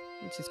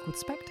 Which is called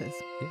Spectres.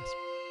 Yes.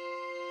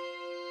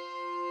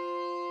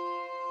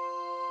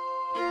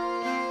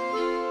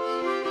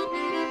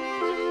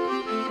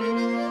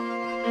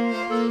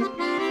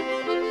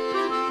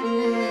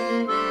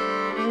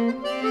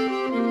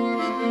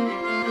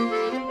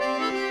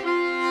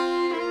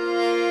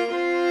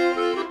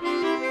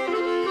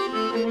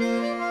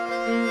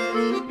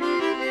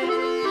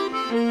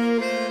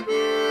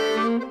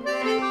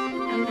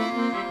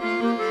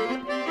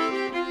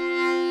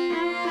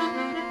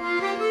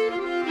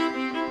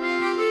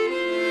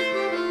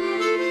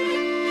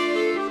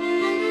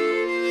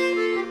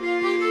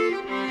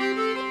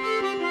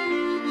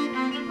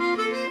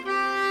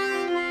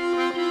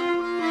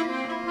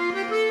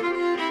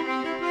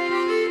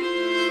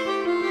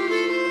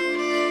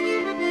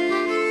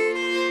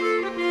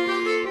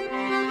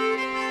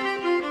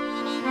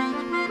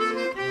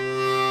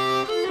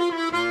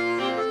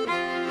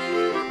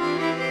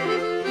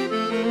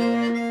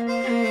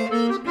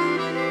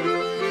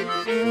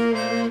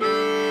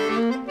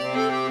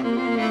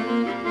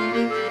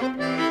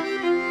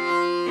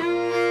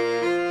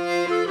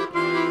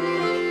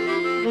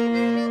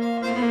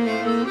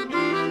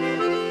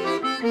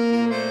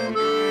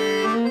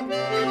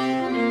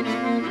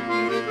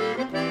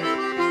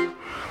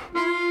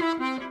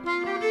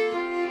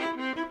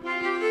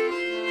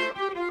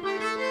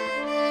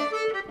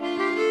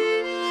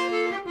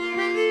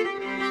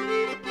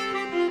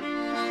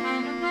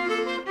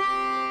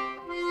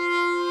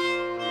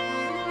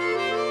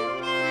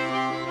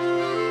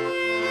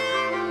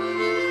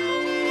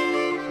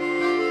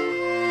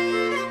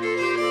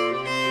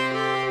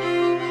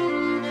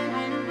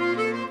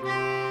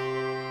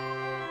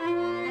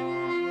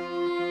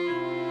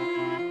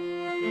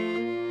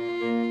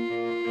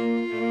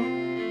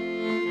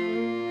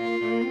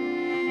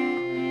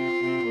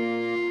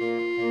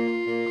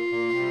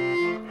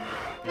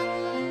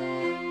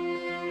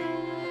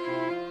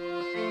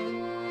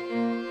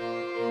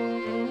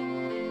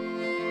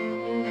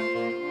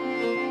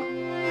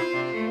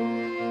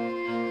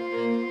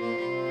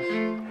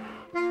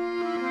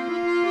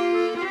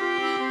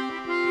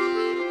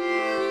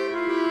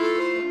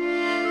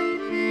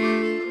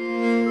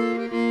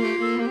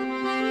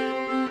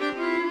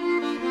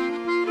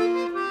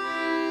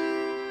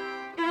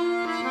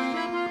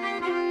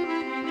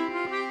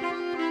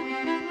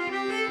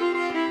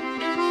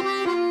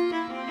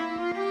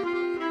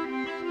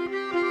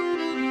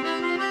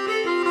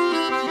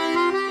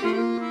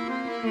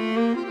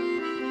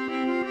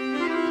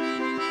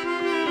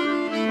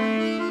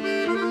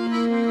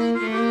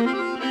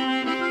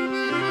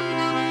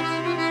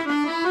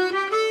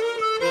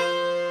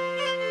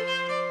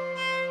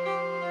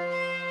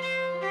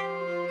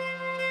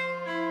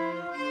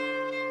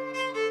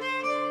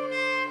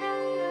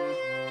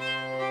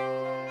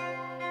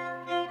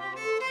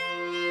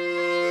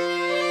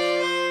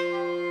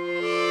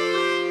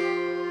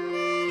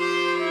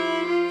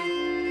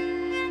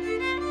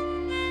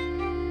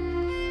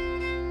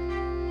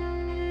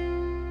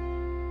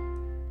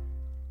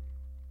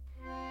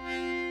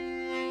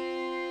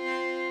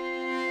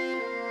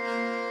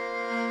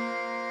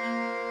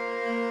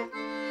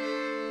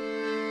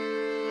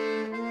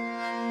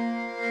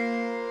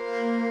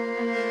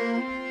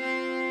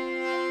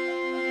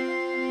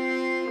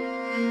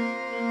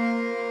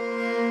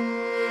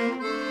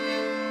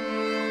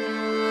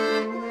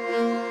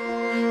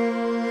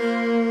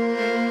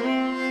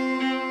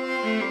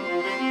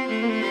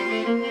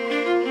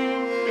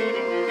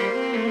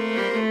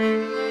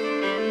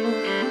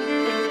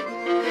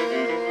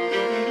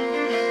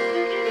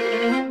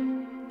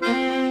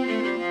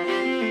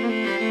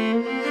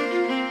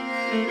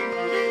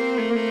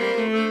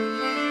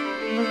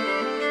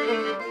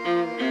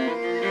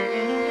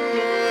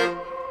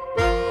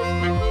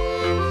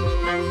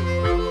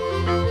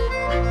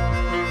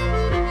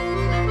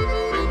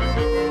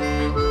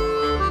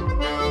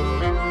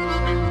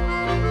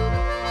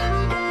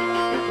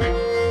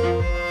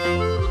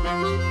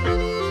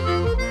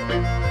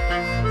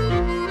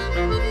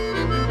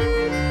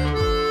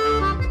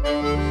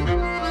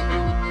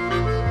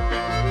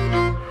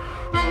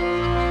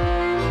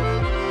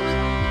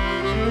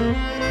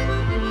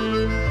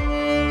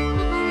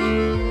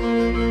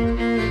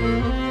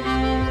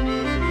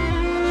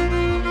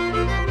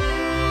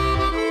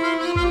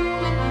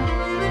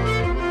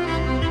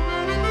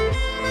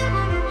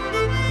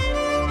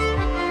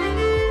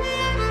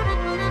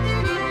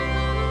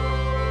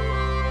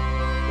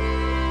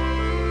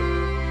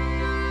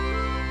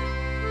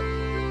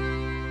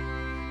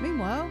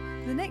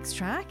 next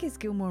track is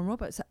Gilmore and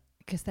Roberts,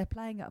 because they're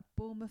playing at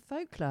Bournemouth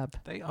Folk Club.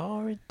 They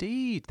are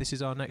indeed. This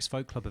is our next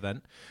folk club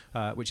event,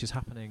 which is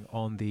happening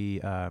on the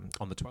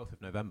 12th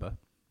of November.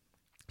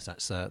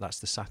 So that's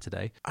the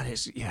Saturday, and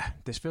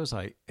this feels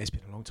like it's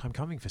been a long time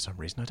coming for some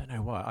reason. I don't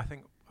know why. I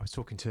think I was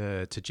talking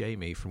to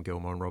Jamie from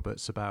Gilmore and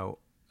Roberts about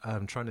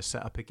trying to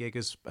set up a gig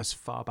as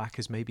far back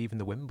as maybe even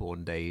the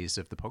Wimborne days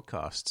of the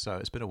podcast. So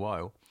it's been a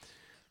while.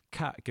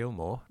 Kat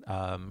Gilmore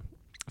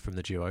from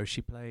the duo,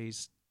 she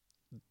plays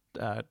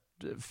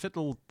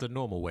fiddle the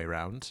normal way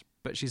round,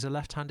 but she's a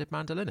left-handed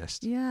mandolinist.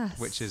 Yes,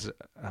 which is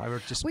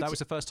that was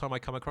the first time I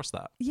come across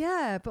that.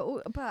 Yeah,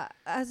 but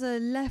as a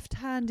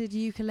left-handed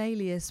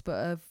ukuleleist, but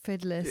a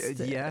fiddlist,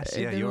 the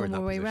you're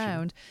normal way position.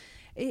 round,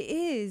 it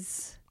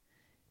is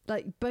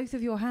like both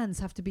of your hands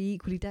have to be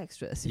equally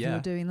dexterous if you're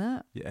doing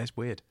that. Yeah, it's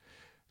weird.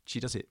 She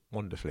does it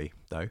wonderfully,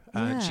 though.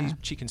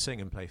 She can sing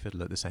and play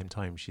fiddle at the same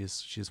time.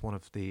 She's one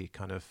of the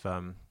kind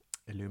of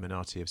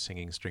Illuminati of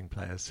singing string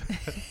players.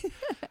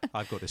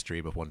 I've got this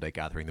dream of one day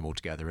gathering them all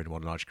together in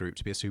one large group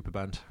to be a super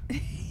band.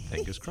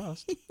 Fingers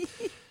crossed.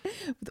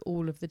 With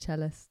all of the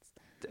cellists.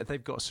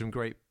 They've got some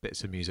great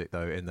bits of music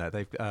though in there.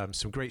 They've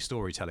some great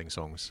storytelling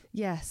songs.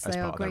 Yes, they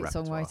are great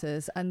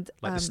songwriters. And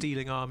like The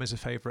Stealing Arm is a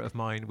favourite of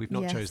mine. We've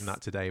not chosen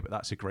that today, but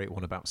that's a great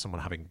one about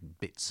someone having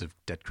bits of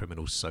dead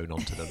criminals sewn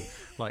onto them.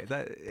 Like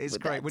that, it's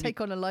great. When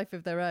take on a life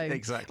of their own.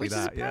 Exactly, which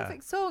is a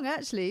perfect song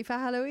actually for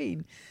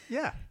Halloween.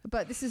 Yeah.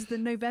 But this is the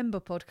November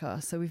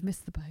podcast, so we've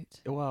missed the boat.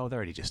 Well,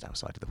 they're only just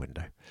outside of the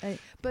window.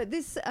 But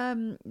this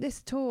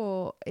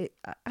tour,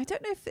 I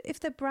don't know if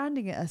they're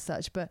branding it as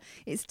such, but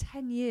it's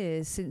 10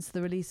 years since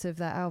the release of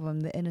that album,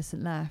 The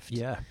Innocent Left.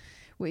 Yeah.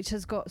 Which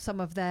has got some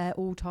of their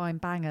all-time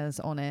bangers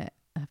on it,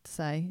 I have to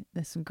say.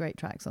 There's some great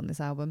tracks on this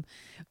album,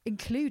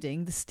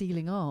 including The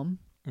Stealing Arm.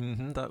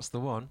 Mm-hmm, that's the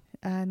one.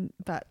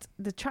 But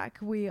the track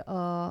we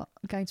are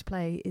going to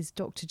play is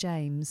Dr.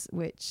 James,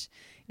 which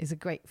is a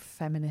great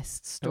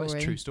feminist story. Oh, it's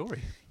a true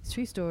story. It's a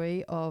true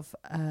story of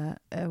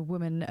a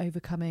woman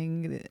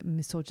overcoming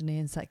misogyny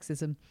and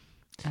sexism.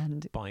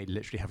 And by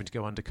literally having to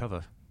go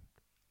undercover.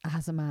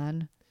 As a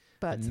man.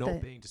 But and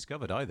not being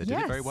discovered either. Did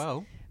it very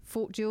well.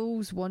 Fort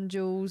Jules, One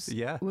Jules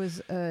was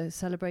a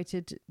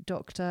celebrated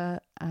doctor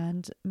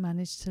and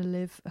managed to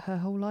live her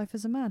whole life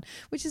as a man,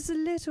 which is a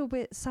little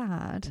bit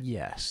sad.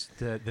 Yes,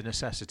 the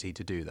necessity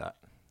to do that,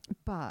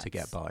 but to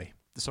get by.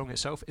 The song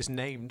itself is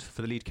named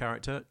for the lead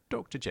character,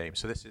 Dr. James.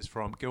 So this is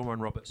from Gilmore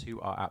and Roberts,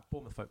 who are at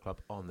Bournemouth Folk Club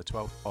on the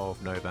 12th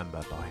of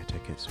November. Buy a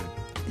ticket soon.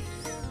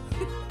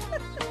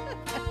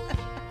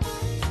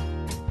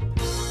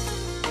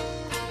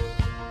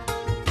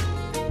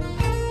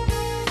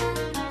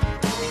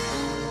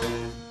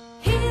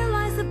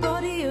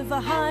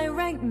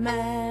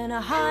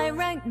 A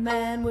high-ranked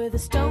man with a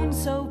stone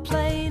so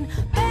plain,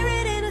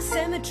 buried in a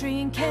cemetery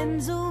in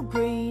Kensal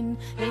Green,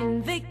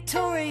 in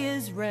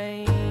Victoria's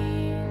reign.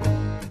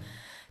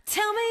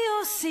 Tell me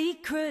your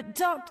secret,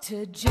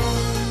 Dr. James.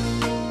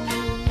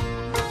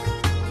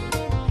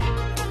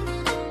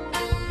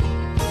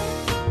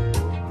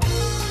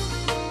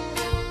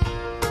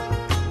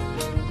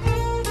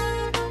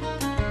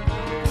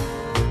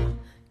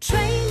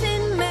 Trained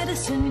in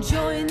medicine,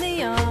 join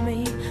the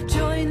army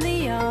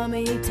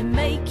to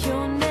make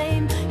your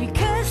name. You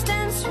cursed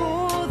and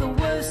swore the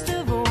worst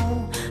of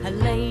all, a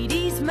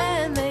ladies'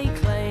 man they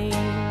claim.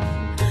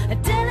 A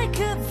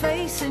delicate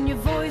face and your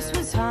voice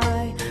was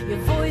high,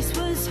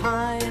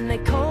 and they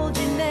called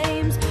your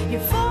names. You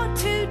fought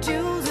 2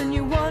 duels and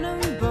you won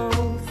them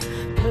both,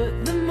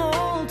 put them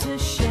all to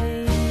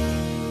shame.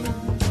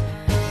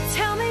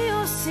 Tell me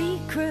your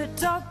secret,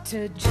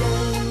 Dr.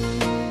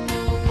 James.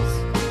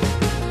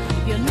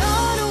 You're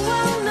not a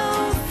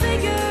well-known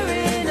figure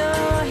in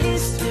our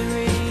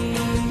history.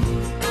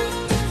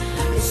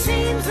 It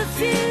seems a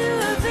few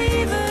have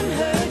even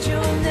heard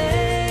your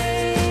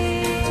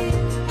name.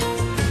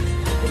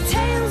 The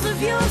tales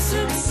of your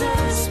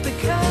success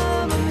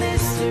become a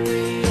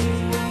mystery.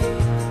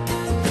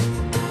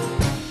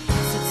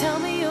 So tell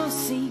me your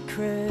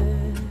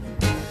secret.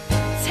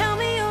 Tell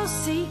me your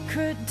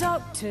secret,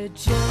 Dr.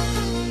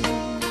 Jones.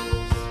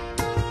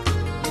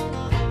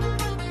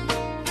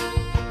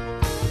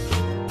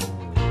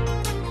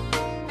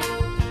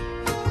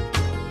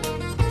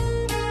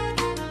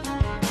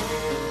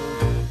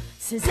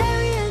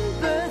 Caesarean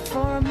birth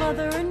for a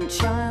mother and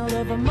child,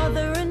 of a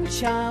mother and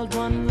child,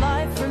 one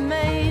life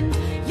remained.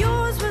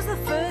 Yours was the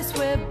first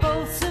where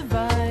both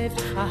survived,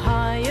 a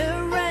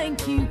higher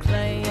rank you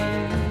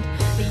claimed.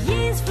 The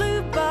years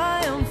flew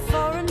by on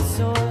foreign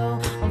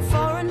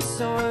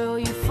soil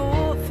you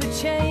fought for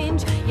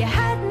change. You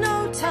had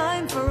no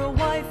time for a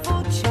wife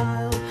or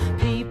child,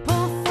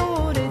 people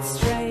thought it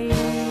strange.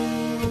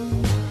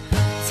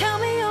 Tell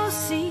me your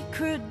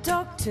secret,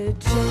 Dr.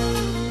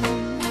 James.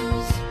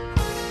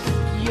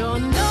 You're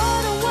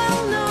not a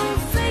well-known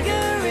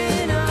figure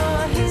in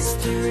our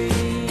history.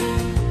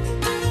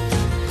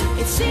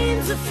 It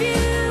seems a few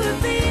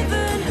have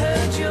even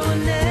heard your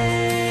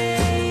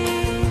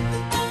name.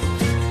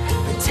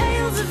 The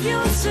tales of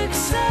your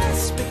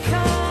success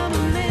become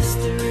a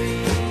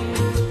mystery.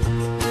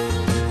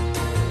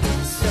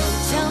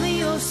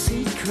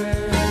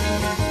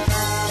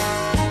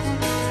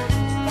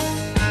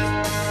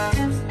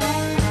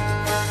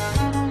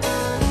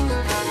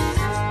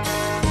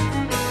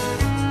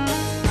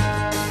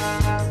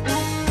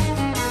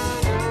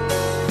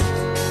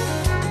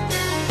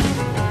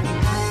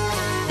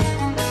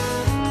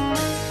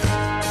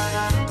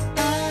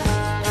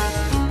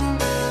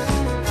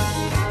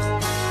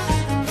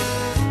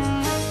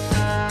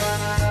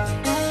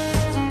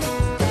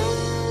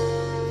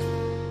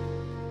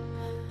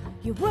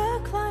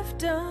 work life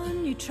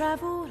done, you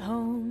travelled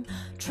home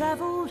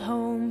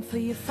for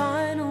your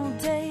final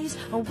days.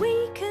 A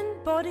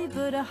weakened body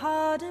but a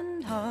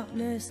hardened heart,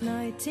 Nurse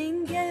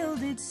Nightingale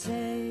did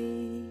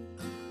say.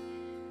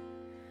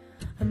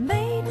 A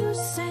maid was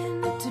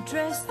sent to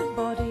dress the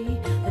body,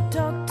 a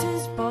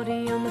doctor's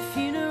body on the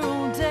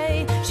funeral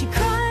day. She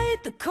cried,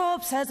 the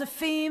corpse has a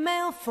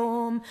female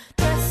form,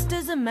 dressed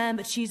as a man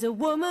but she's a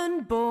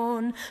woman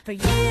born. For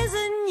years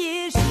and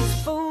years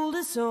she's fooled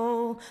us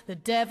all, the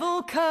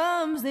devil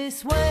comes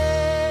this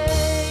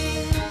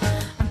way.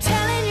 I'm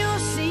telling your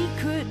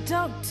secret,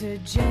 Dr.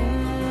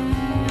 James.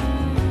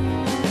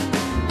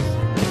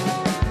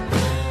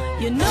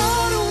 You're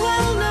not a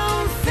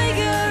well-known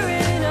figure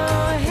in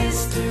our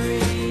history.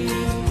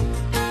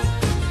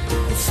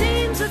 It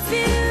seems a few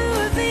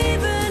have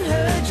even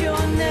heard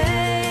your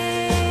name.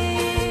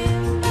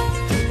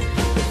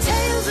 The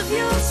tales of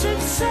your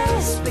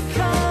success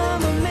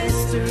become a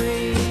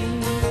mystery.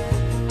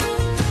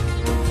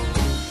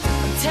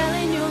 I'm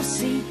telling your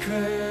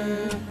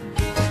secret.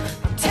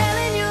 I'm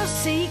telling your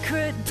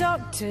secret,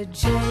 Dr.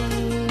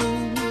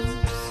 James.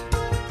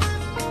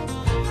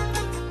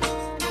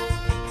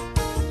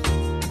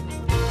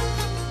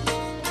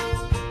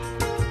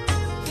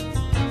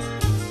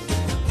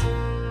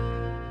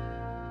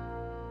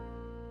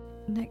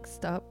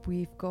 Next up,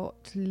 we've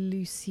got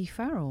Lucy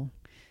Farrell,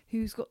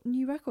 who's got a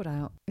new record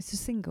out. It's a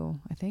single,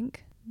 I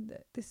think.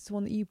 This is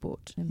one that you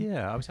bought, Jim.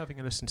 Yeah, I was having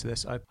a listen to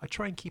this. I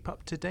try and keep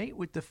up to date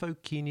with the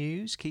folky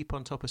news, keep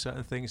on top of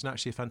certain things, and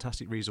actually a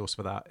fantastic resource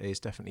for that is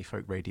definitely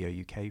Folk Radio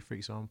UK, for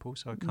example.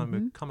 So I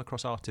come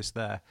across artists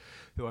there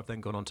who I've then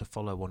gone on to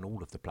follow on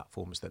all of the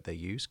platforms that they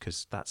use,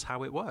 because that's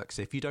how it works.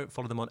 If you don't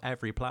follow them on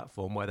every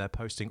platform where they're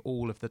posting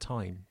all of the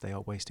time, they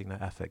are wasting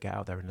their effort. Get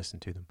out there and listen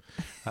to them.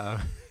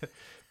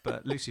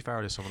 But Lucy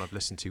Farrell is someone I've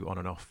listened to on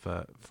and off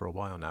for a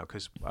while now,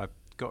 because I've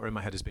got her in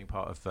my head as being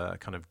part of a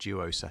kind of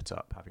duo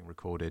setup, having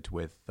recorded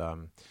with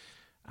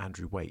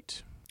Andrew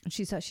Waite. And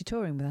she's actually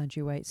touring with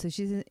Andrew Waite, so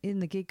she's in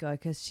the gig guide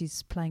because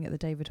she's playing at the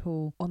David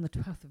Hall on the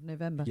 12th of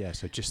November. Yeah,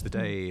 so just the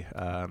day,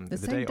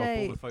 the day of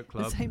Bournemouth Folk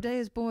Club. The same day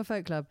as Bournemouth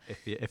Folk Club.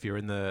 If you're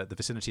in the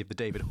vicinity of the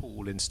David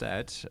Hall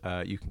instead,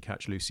 you can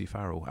catch Lucy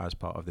Farrell as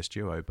part of this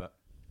duo. But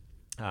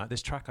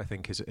this track, I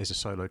think, is a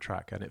solo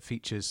track, and it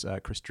features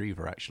Chris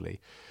Drever actually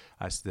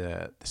as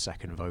the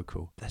second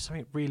vocal. There's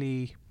something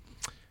really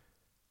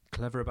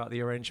clever about the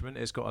arrangement.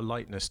 It's got a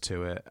lightness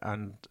to it,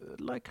 and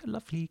like a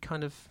lovely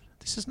kind of.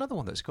 This is another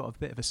one that's got a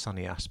bit of a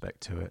sunny aspect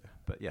to it.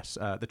 But yes,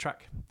 the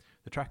track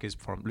is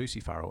from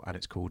Lucy Farrell, and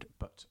it's called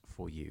 "But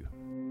for You."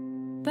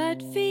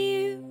 But for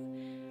you,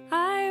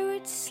 I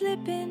would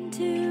slip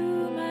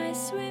into my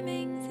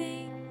swimming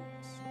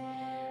things.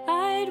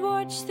 I'd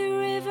watch the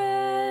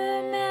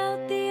river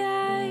melt the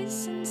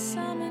ice and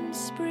summon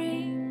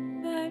spring.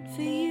 But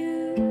for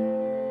you,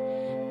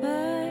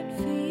 but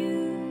for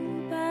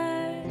you,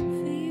 but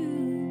for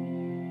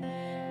you,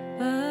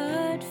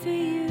 but for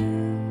you,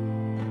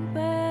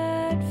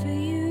 but for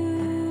you.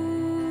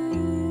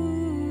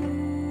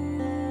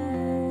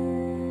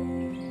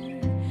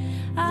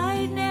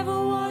 I'd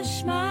never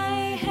wash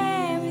my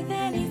hair with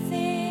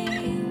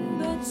anything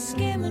but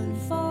skim and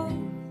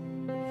foam.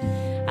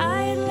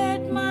 I'd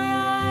let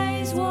my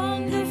eyes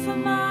wander for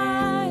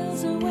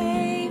miles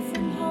away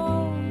from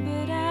home,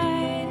 but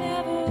I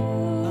never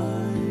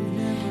would,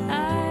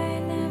 I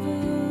never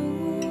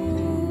would,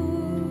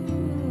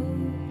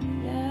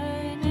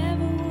 I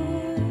never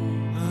would,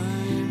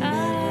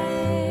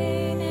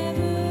 I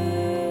never would.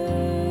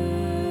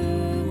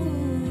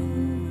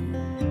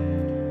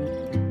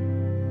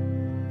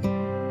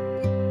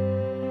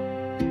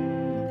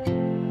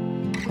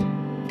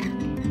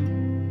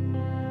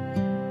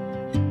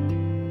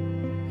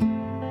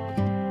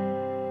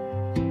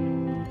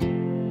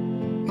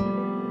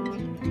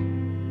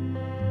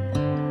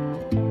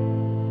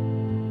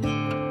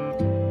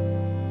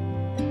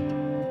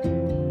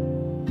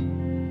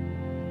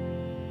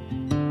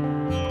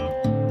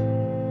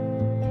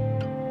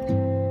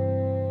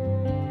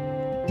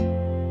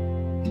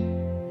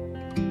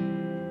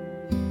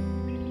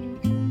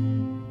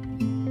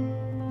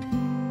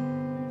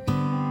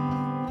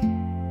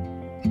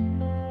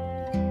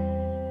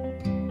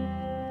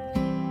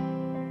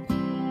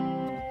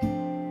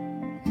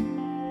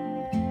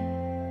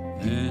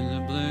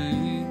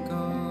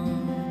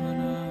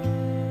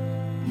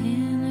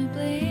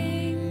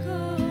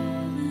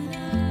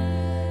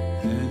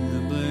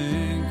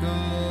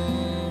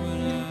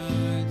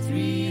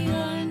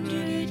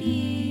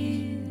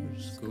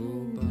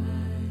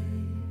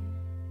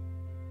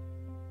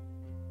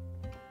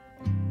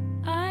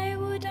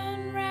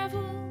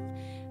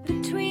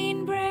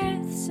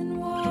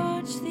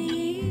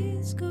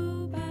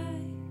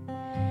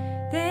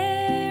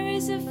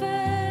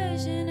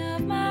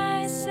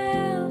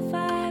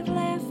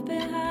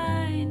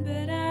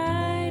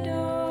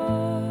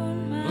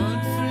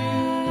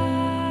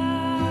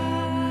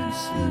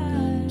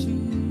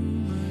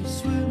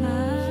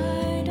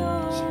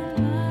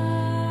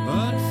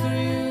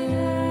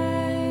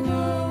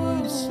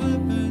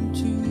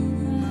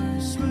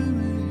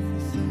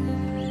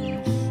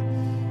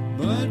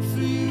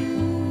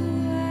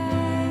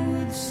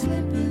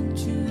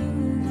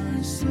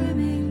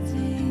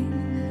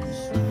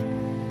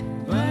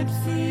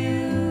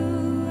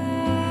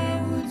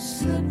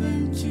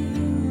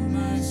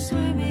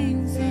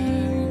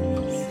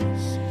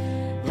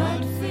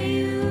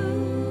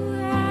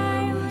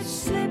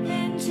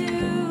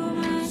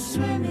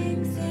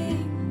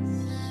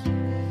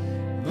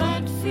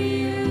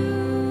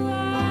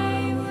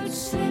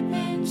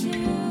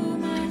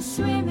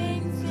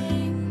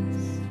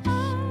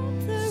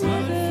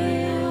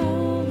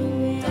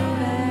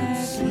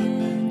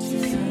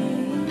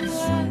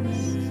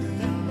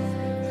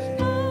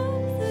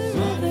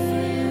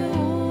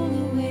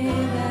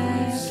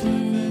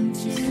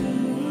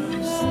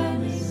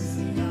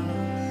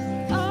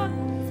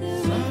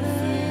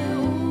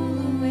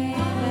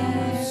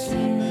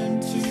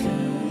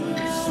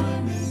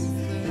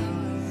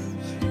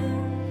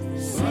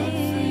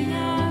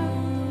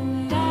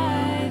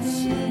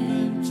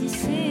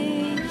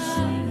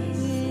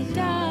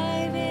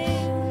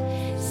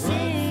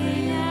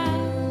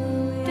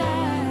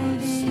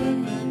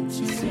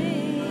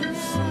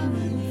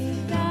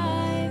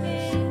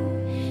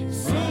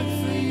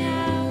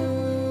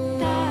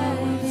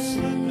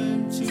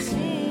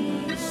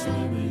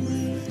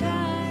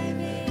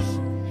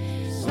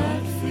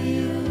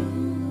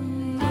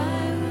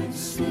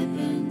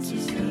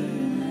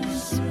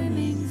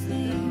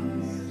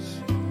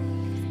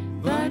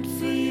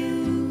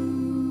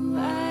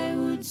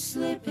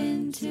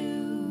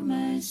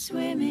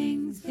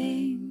 blossoming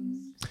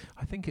things.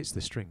 I think it's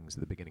the strings at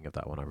the beginning of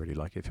that one. I really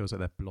like it. It feels like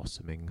they're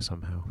blossoming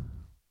somehow.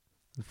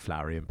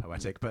 Flowery and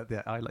poetic. But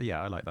I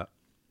like that.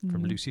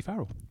 From Lucy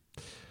Farrell.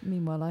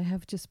 Meanwhile, I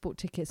have just bought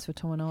tickets for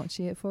Tom and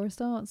Archie at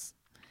Forest Arts.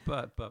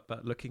 But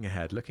looking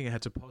ahead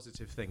to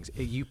positive things.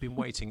 You've been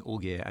waiting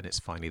all year, and it's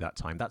finally that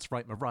time. That's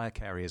right, Mariah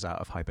Carey is out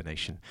of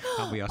hibernation,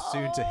 and we are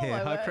soon to hear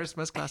her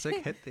Christmas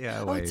classic hit the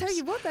airwaves. Oh, I tell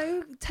you what,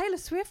 though, Taylor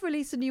Swift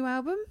released a new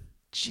album.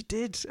 She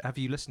did. Have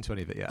you listened to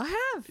any of it yet? I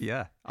have.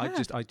 Yeah, I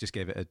just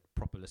gave it a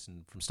proper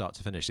listen from start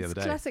to finish the other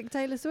day. Classic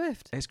Taylor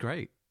Swift. It's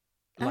great.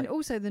 And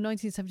also the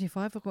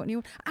 1975 have got a new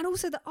one. And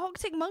also the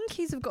Arctic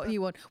Monkeys have got a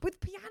new one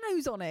with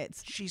pianos on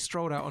it. She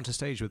strolled out onto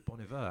stage with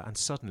Bon Iver, and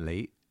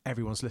suddenly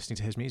everyone's listening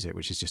to his music,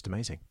 which is just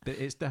amazing.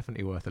 It's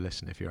definitely worth a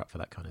listen if you're up for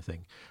that kind of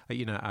thing.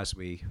 As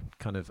we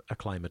kind of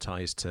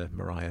acclimatise to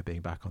Mariah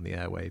being back on the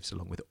airwaves,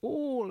 along with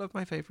all of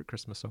my favourite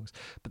Christmas songs.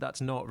 But that's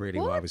not really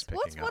what I was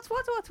picking up.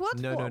 What?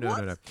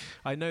 No.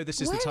 I know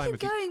this is the time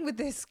of... Where are you going with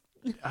this?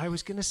 I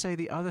was going to say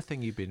the other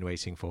thing you've been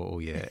waiting for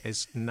all year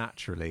is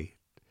naturally,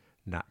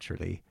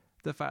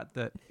 the fact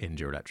that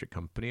India Electric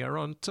Company are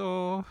on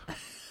tour.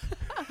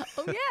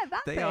 Oh yeah,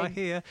 that They are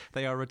here.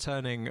 They are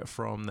returning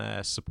from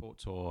their support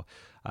tour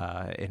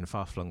in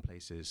far-flung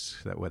places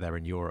where they're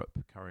in Europe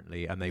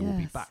currently, and they will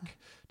be back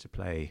to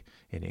play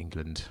in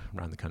England,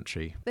 around the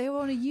country. They were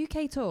on a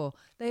UK tour.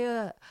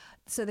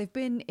 They've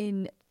been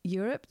in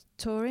Europe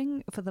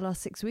touring for the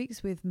last 6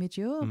 weeks with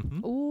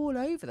Midure, all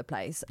over the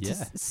place to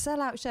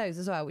sell out shows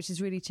as well, which is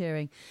really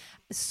cheering.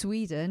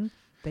 Sweden,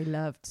 they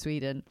loved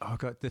Sweden. Oh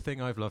God, the thing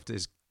I've loved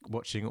is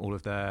watching all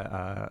of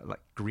their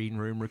green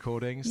room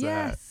recordings,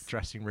 their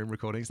dressing room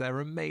recordings.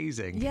 They're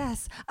amazing.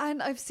 Yes,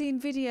 and I've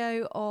seen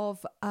video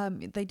of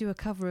they do a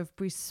cover of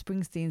Bruce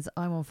Springsteen's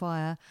I'm on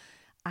Fire,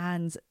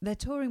 and they're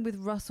touring with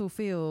Russell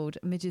Field,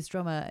 Midge's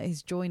drummer,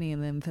 is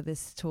joining them for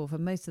this tour, for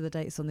most of the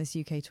dates on this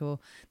UK tour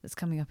that's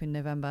coming up in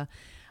November.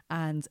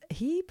 And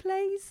he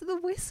plays the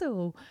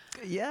whistle.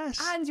 Yes.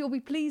 And you'll be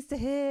pleased to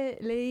hear,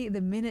 Lee,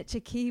 the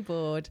miniature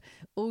keyboard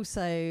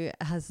also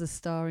has the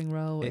starring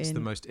role. It's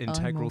the most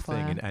integral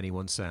thing in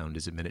anyone's sound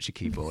is a miniature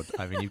keyboard.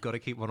 I mean, you've got to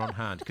keep one on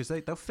hand because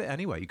they'll fit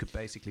anywhere. You could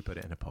basically put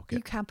it in a pocket.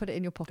 You can put it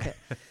in your pocket.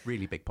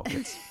 Really big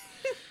pockets.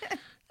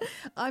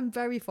 I'm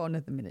very fond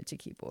of the miniature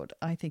keyboard.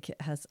 I think it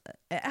has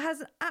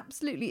an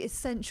absolutely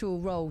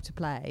essential role to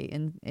play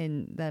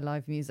in their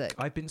live music.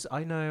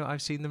 I know,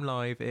 I've seen them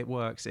live. It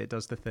works. It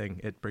does the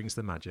thing. It brings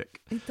the magic.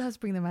 It does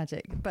bring the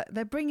magic, but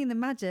they're bringing the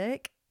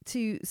magic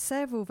to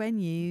several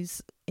venues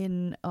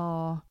in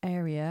our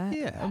area.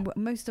 Yeah. And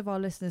most of our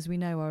listeners we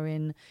know are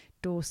in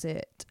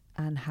Dorset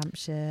and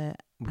Hampshire.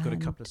 We've got a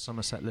couple of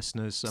Somerset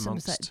listeners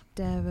amongst. Somerset,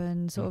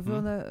 Devon, sort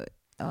of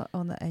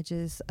on the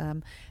edges.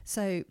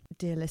 So,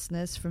 dear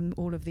listeners from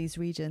all of these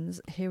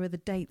regions, here are the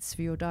dates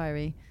for your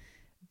diary.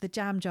 The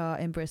Jam Jar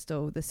in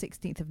Bristol, the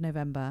 16th of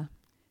November.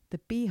 The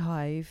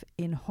Beehive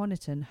in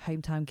Honiton,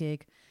 hometown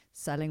gig,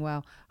 selling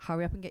well.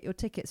 Hurry up and get your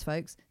tickets,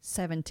 folks.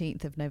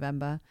 17th of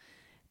November.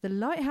 The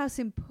Lighthouse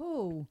in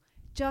Poole,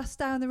 just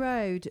down the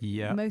road.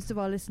 Yeah. Most of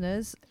our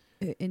listeners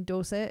in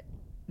Dorset,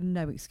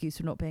 no excuse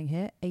for not being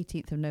here.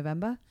 18th of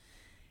November.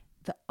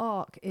 The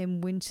Ark in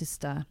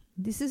Winchester.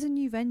 This is a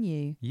new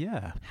venue.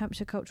 Yeah.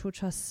 Hampshire Cultural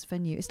Trust's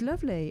venue. It's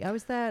lovely. I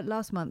was there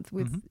last month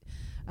with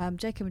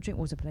Jacob and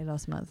Drinkwater play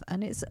last month,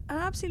 and it's an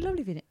absolutely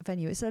lovely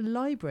venue. It's a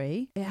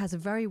library. It has a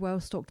very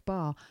well-stocked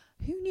bar.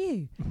 Who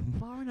knew?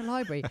 Bar in a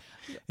library.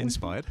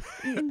 Inspired.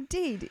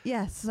 Indeed,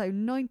 yes. So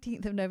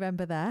 19th of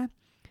November there.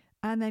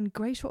 And then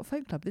Greyshot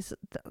Folk Club. This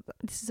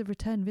is a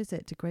return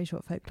visit to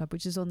Greyshot Folk Club,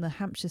 which is on the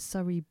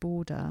Hampshire-Surrey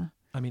border.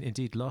 I mean,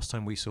 indeed, last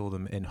time we saw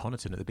them in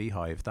Honiton at the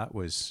Beehive, that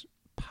was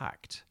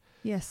packed.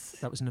 Yes.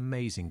 That was an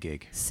amazing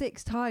gig.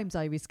 6 times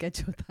I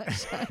rescheduled that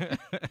show.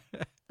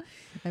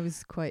 I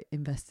was quite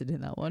invested in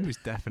that one. It was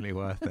definitely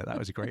worth it. That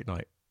was a great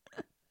night.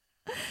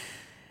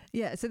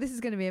 Yeah, so this is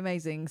going to be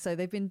amazing. So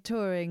they've been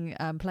touring,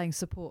 playing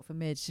support for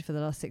Midge for the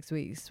last 6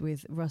 weeks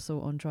with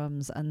Russell on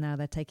drums, and now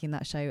they're taking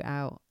that show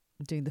out,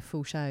 doing the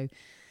full show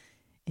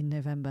in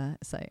November.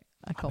 So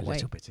I can't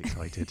wait. I'm a little bit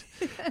excited.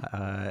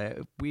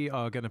 We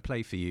are going to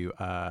play for you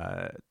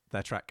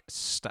their track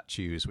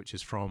Statues, which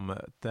is from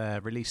their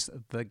release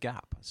The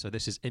Gap. So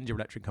this is India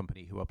Electric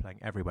Company, who are playing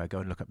everywhere. Go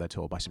and look up their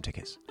tour, buy some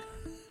tickets.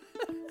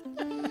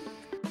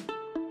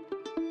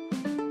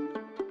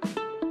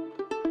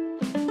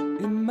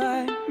 It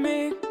might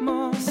make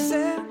more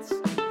sense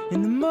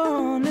in the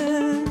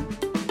morning.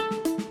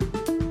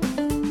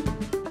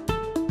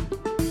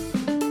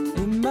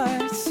 It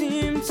might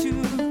seem to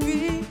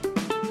be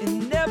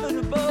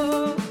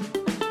inevitable.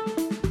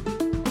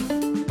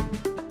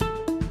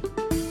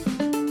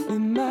 It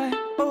might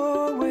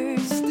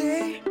always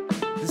stay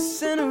the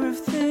center of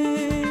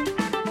things.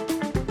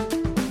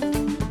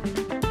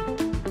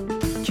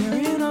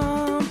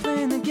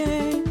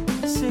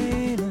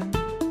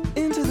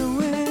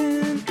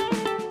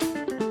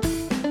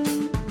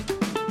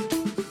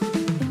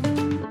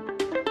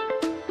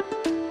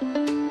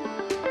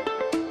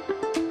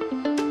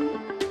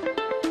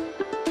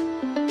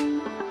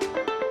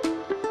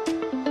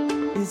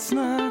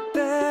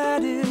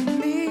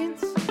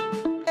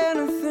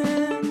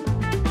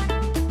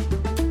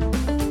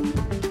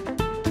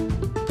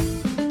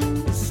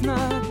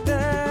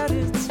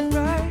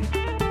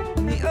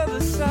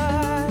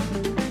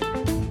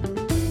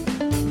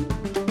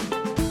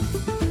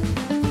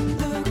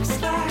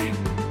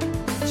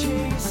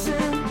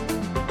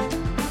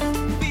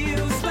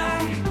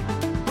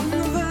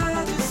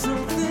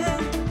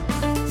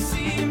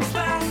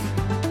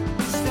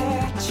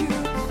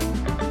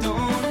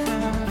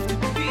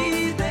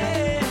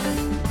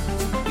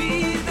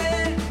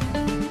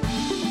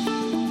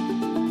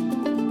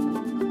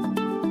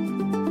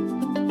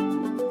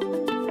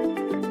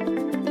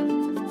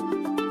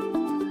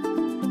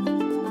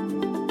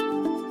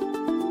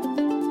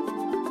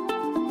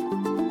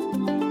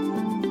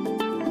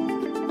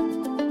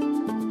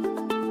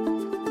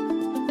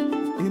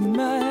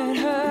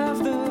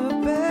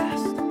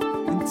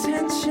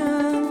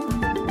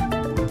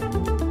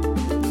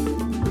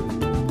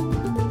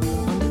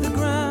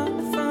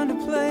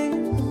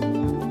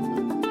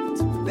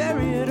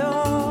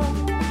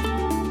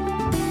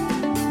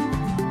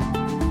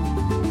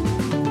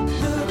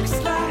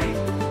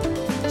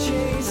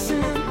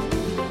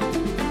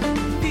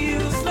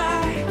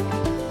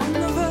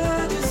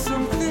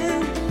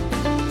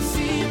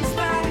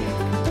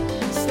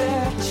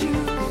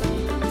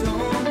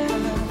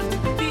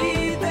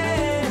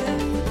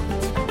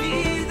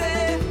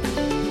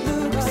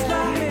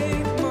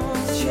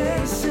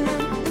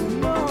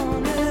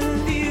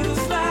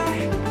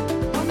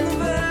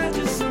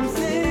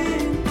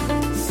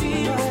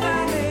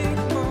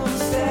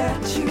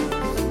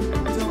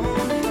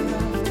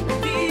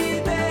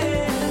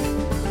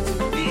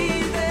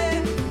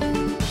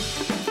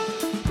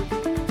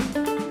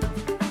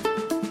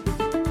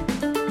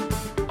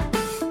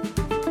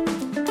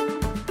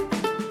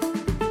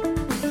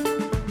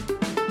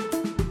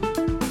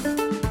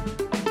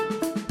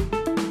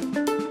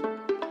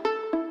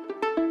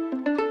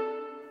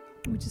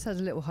 just had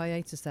a little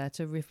hiatus there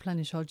to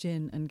replenish our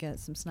gin and get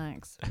some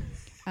snacks.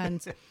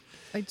 And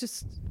it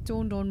just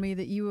dawned on me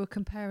that you were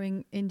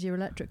comparing India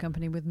Electric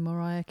Company with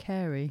Mariah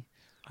Carey.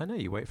 I know,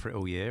 you wait for it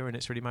all year and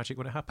it's really magic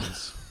when it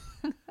happens.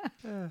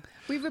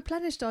 We've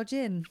replenished our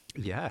gin.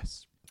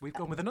 Yes. We've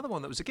gone with another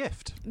one that was a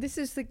gift. This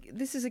is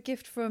a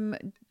gift from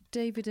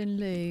David and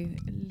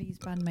Lee's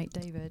bandmate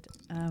David,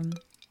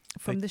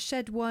 from the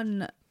Shed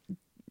One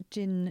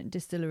Gin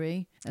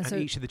Distillery. And so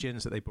each of the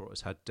gins that they brought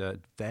us had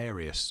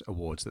various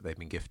awards that they've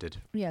been gifted.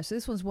 Yeah, so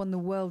this one's won the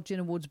World Gin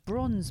Awards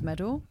Bronze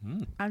Medal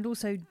and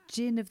also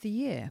Gin of the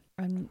Year.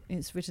 And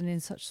it's written in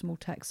such small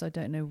text, I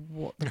don't know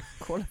what the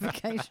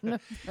qualification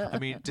of that. I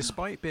mean,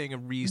 despite being a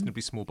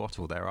reasonably small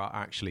bottle, there are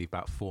actually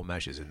about 4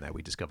 measures in there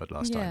we discovered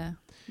last time.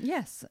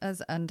 Yes,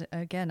 and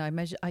again,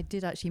 I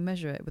did actually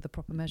measure it with a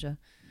proper measure,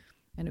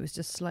 and it was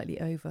just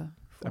slightly over.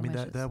 I mean,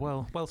 they're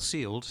well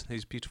sealed.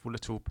 These beautiful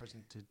little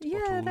presented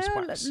yeah, bottles,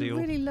 they're wax seal.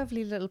 really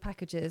lovely little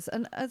packages.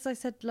 And as I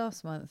said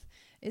last month,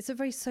 it's a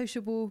very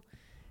sociable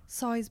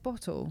size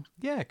bottle.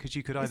 Yeah, because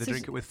you could either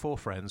drink it with 4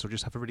 friends or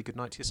just have a really good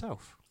night to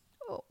yourself.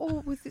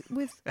 Or with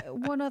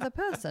one other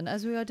person,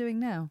 as we are doing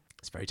now.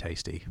 It's very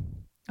tasty.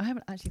 I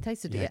haven't actually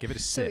tasted it yet. Give it a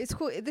sip. So it's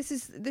called. This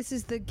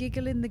is the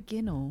Giggle in the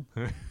Ginnel.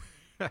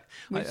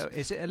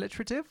 Is it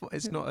alliterative?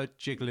 It's not a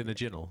jiggle in a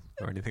ginnel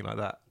or anything like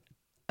that.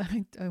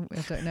 I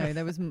don't know.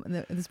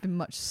 There's been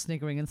much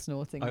sniggering and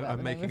snorting.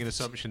 I'm making an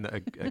assumption that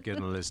a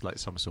ginnel is like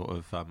some sort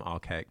of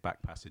archaic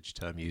back passage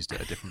term used at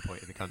a different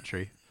point in the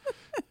country.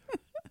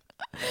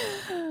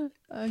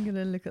 I'm going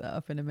to look at that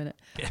up in a minute.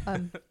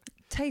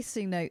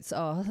 Tasting notes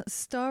are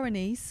star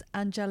anise,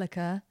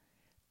 angelica,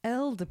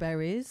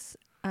 elderberries,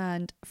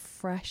 and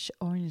fresh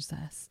orange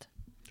zest.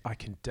 I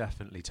can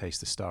definitely taste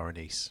the star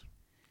anise.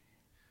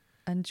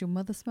 And your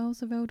mother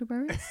smells of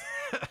elderberries?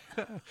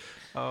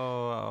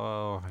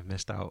 Oh, I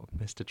missed out.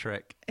 Missed a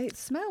trick. It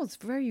smells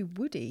very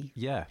woody.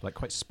 Yeah, like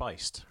quite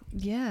spiced.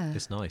 Yeah.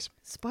 It's nice.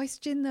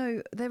 Spiced gin,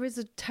 though, there is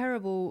a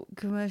terrible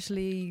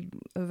commercially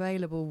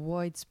available,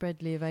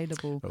 widespreadly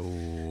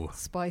available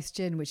spiced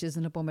gin, which is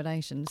an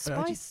abomination.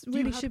 Spice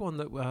you had one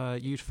that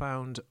you'd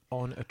found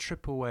on a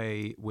trip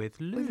away with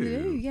Lou. With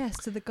Lou, yes,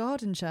 to the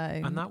garden show.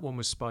 And that one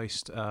was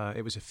spiced.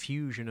 It was a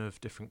fusion of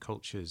different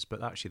cultures,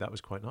 but actually that was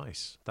quite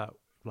nice. That,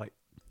 like,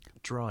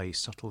 dry,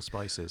 subtle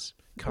spices,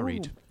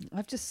 curried. Ooh,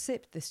 I've just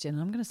sipped this gin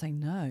and I'm going to say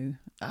no.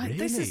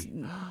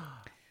 Really?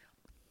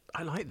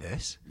 I like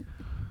this.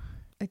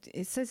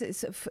 It says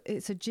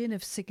it's a gin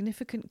of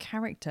significant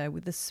character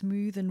with a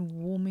smooth and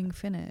warming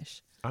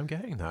finish. I'm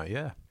getting that,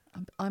 yeah.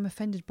 I'm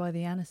offended by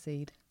the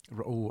aniseed.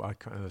 Oh, I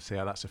kind of see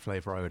how that's a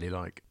flavour I really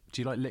like.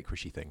 Do you like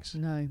licoricey things?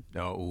 No.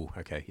 Oh,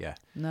 okay, yeah.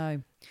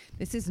 No.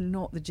 This is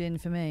not the gin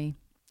for me.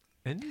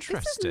 Interesting.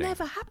 This has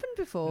never happened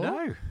before.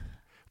 No.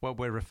 Well,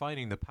 we're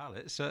refining the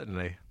palate,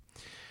 certainly.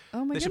 Oh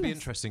my goodness. This will be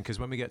interesting because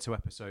when we get to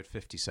episode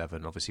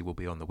 57, obviously we'll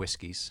be on the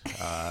whiskies.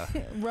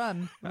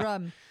 Rum.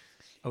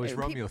 Oh, is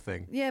rum your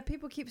thing? Yeah,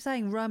 people keep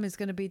saying rum is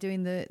going to be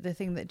doing the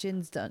thing that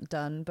gin's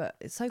done, but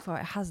so far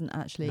it hasn't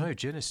actually. No,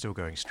 gin is still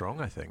going strong,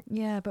 I think.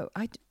 Yeah, but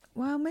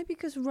maybe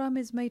because rum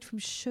is made from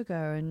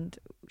sugar and...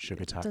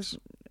 Sugar tax.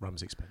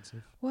 Rum's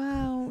expensive.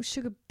 Well,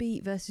 sugar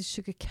beet versus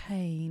sugar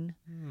cane.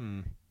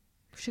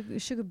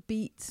 Sugar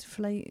beet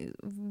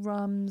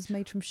rums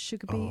made from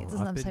sugar beet.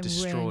 Doesn't have the same I've been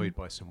destroyed ring.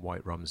 by some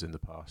white rums in the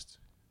past.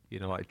 You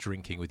know, like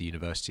drinking with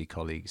university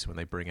colleagues when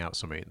they bring out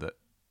something that,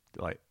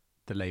 like,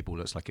 the label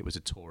looks like it was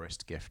a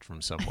tourist gift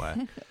from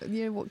somewhere.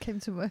 You know what came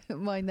to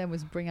mind then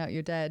was Bring Out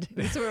Your Dead.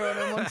 So we're on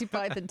a Monty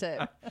Python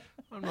tip.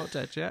 I'm not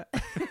dead yet.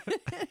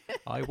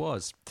 I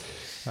was.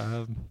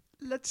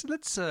 Let's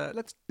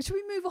Should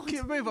we move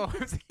on? Move on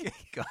with the gig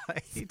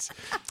guide.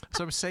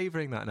 So I'm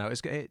savouring that now.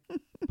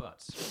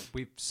 But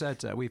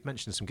we've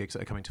mentioned some gigs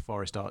that are coming to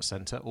Forest Arts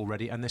Centre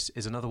already, and this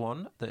is another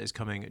one that is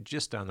coming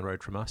just down the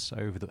road from us,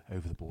 over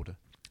the border.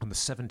 On the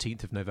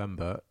 17th of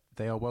November,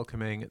 they are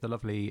welcoming the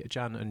lovely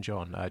Jan and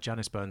John,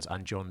 Janice Burns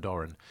and John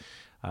Doran.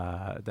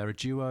 They're a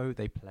duo.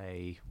 They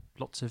play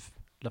lots of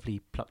lovely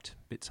plucked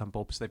bits and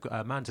bobs. They've got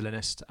a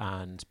mandolinist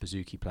and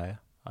bouzouki player,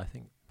 I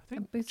think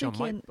John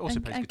might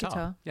also play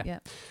guitar. Yeah.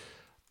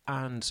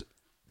 And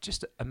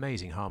just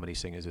amazing harmony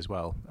singers as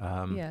well.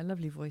 Yeah,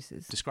 lovely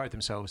voices. Describe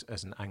themselves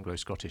as an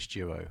Anglo-Scottish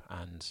duo,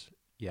 and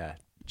yeah,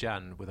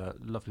 Jan with a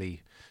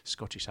lovely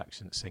Scottish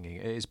accent singing.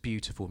 It is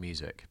beautiful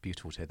music,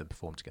 beautiful to hear them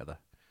perform together,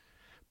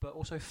 but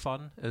also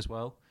fun as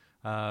well.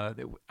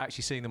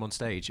 Actually seeing them on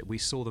stage, we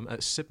saw them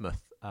at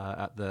Sidmouth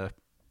at the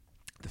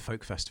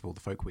folk festival, the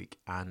Folk Week,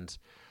 and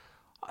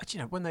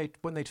when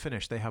they'd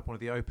finished, they had one of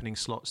the opening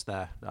slots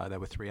there. There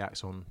were 3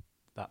 acts on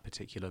that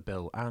particular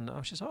bill, and I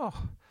was just, I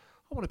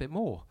want a bit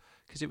more,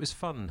 because it was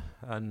fun.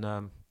 And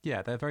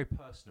they're very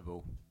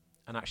personable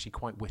and actually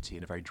quite witty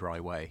in a very dry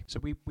way. So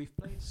we've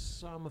played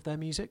some of their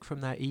music from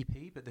their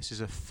EP, but this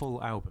is a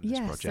full album, this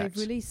project. Yes, they've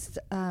released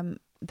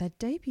their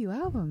debut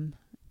album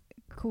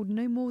called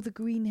No More the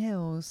Green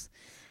Hills.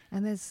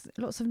 And there's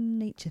lots of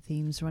nature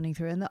themes running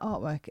through, and the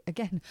artwork,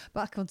 again,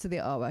 back onto the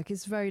artwork,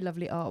 it's very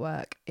lovely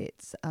artwork.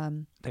 It's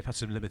they've had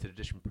some limited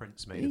edition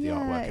prints made of the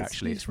artwork.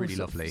 Actually, it's really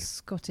lovely.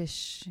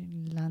 Scottish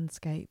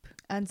landscape,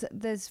 and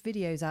there's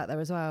videos out there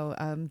as well,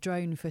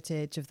 drone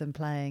footage of them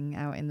playing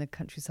out in the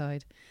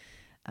countryside.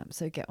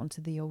 So get onto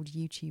the old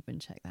YouTube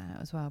and check that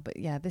out as well. But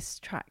yeah, this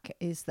track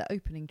is the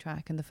opening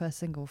track and the first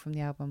single from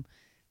the album,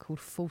 called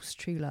False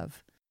True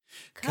Love.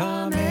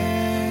 Come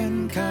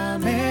in,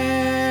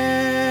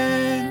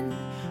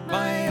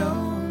 my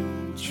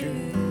own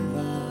true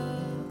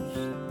love,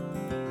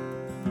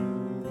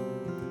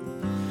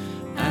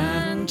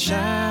 and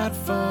chat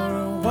for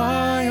a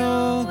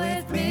while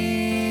with me,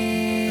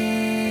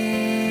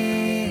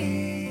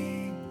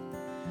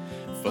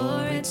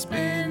 for it's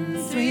been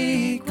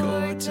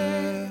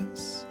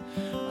 3/4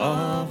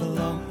 of a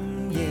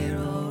long year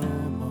or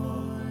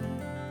more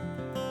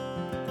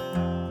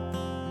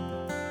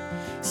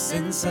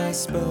since I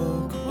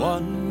spoke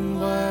one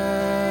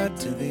word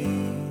to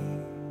thee.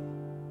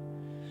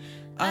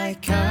 I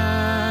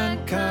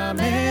can't come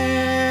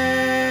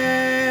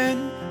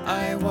in,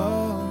 I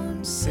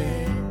won't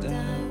sit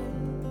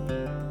down,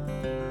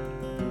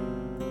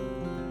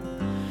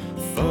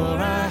 for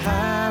I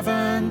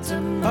haven't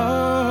a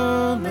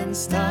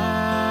moment's time.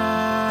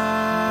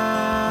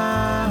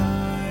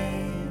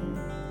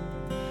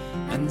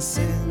 And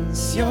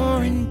since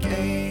you're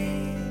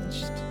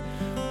engaged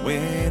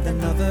with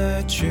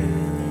another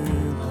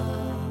true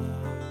love,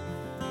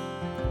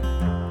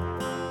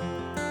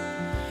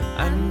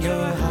 and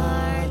your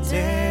heart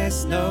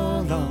is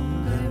no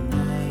longer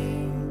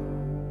mine,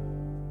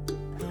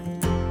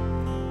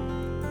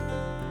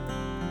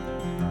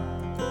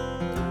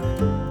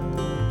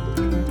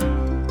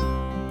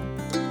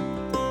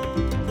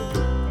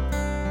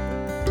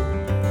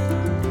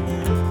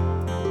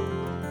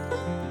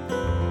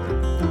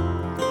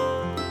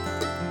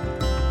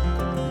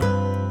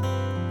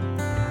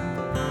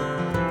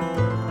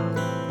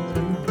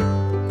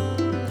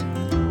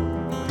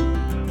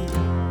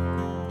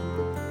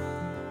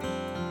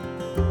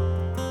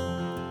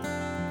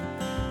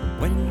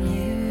 when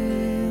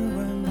you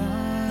were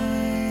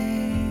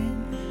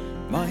mine,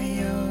 my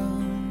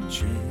own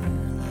true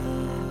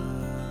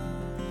love,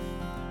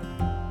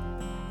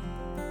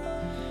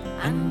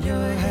 and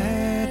your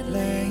head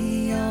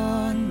lay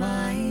on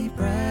my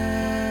breast.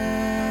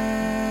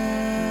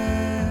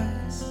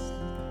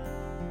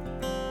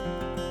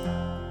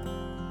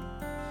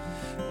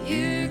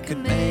 You could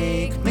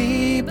make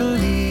me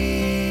believe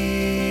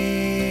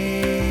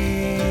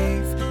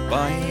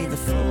by the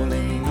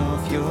falling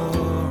of your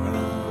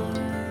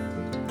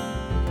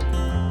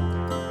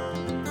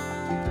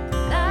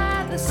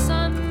That the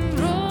sun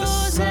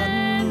rose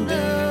and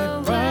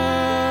the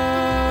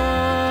rise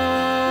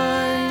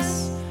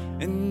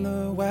in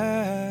the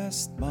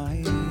west,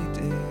 my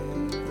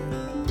dear,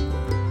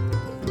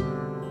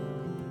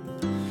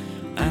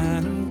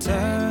 and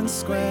turn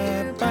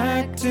square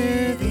back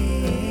to the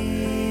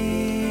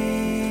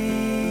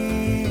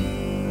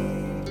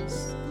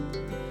east.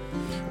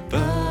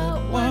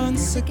 But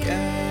once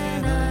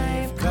again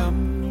I've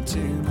come to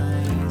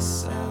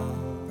myself.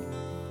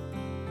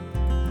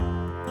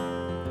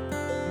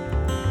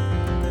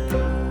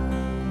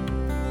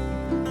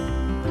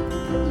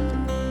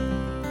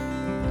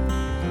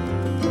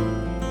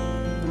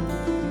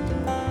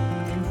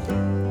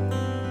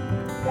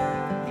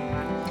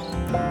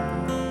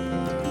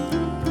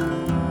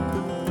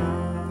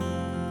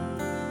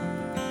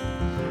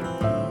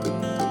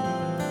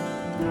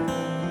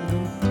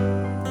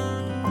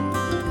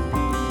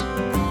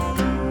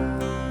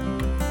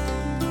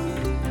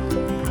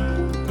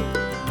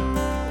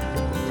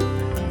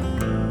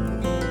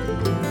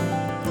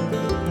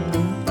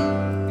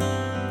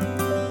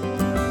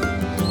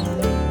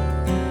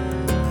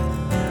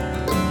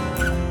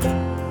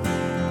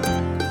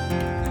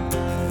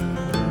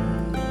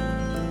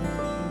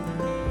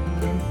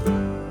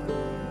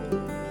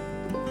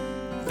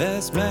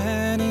 There's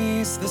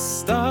many's the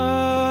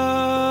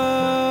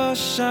stars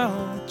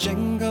shall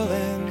jingle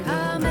in.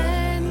 Come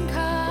in,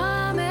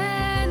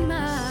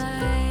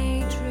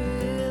 my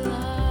true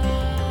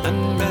love,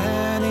 And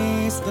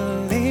many's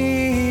the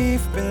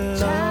leaf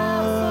below.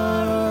 chat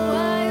for a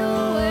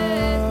while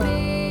with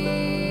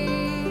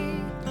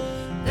me.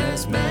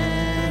 There's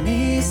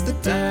many's the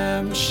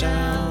dam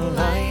shall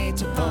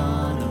light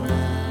upon the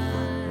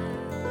land,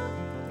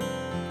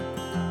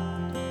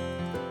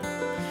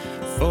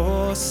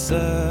 for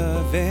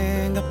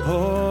serving a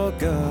poor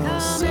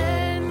girl's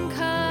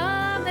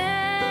Come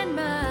in,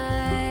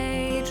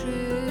 my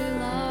true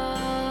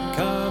love.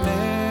 Come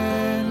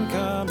in,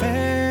 come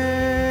in.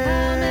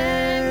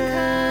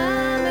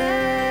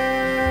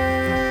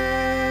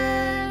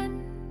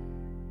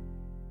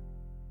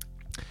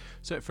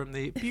 So from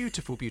the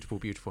beautiful, beautiful,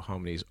 beautiful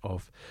harmonies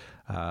of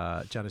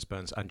Janice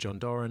Burns and John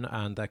Doran,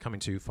 and they're coming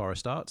to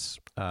Forest Arts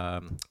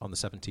on the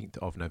 17th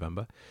of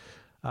November.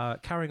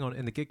 Carrying on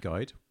in the gig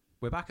guide,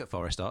 we're back at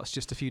Forest Arts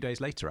just a few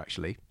days later,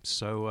 actually.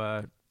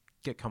 So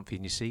get comfy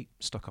in your seat,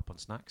 stock up on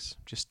snacks,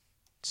 just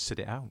sit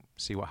it out,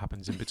 see what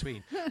happens in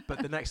between.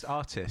 But the next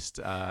artist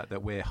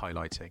that we're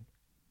highlighting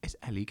is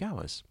Ellie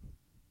Gowers.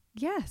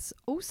 Yes,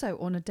 also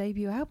on a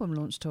debut album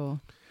launch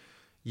tour.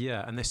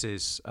 Yeah, and this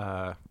is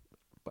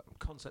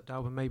concept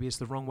album, maybe is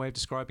the wrong way of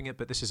describing it,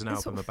 but this is an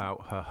album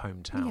about her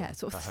hometown. Yeah,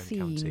 sort of her home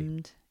themed.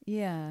 county.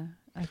 Yeah,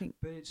 I think.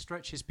 But it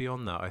stretches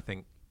beyond that. I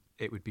think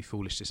it would be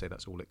foolish to say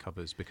that's all it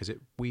covers, because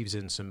it weaves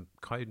in some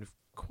kind of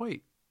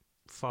quite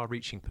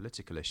far-reaching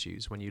political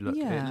issues. When you look,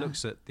 it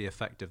looks at the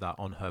effect of that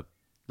on her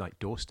like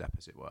doorstep,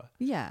 as it were.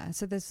 Yeah,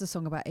 so there's the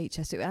song about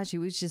HS2, actually,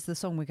 which is the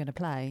song we're going to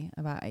play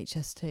about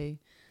HS2.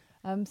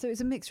 So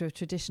it's a mixture of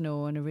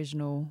traditional and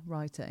original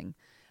writing.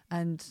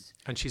 And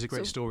she's a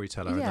great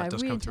storyteller, and that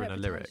does come through in her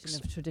lyrics.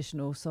 Of a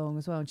traditional song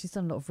as well. And she's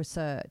done a lot of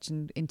research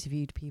and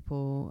interviewed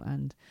people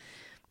and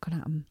gone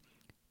out and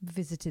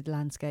visited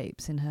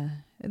landscapes in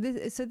her.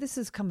 So this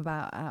has come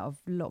about out of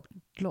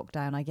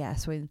lockdown, I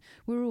guess, when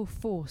we were all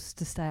forced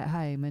to stay at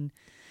home.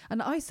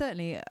 And I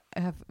certainly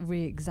have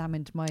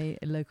re-examined my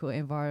local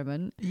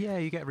environment. Yeah,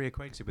 you get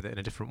reacquainted with it in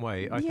a different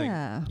way. I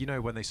think, you know,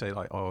 when they say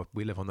like, oh,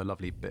 we live on the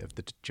lovely bit of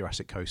the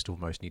Jurassic Coast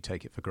almost, and you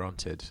take it for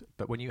granted.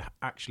 But when you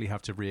actually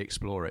have to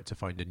re-explore it to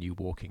find a new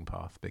walking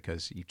path,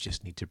 because you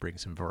just need to bring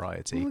some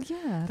variety,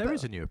 there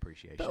is a new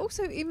appreciation. But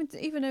also,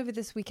 even over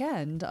this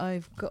weekend,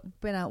 I've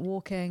been out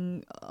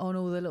walking on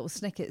all the little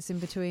snickets in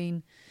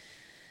between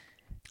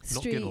streets.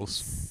 Not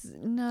Giddles.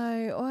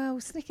 No, well,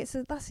 Snicket's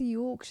that's a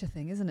Yorkshire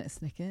thing, isn't it?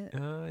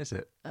 Snicket. Is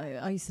it?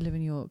 I used to live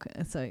in York,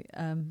 so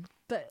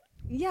but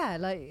yeah,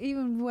 like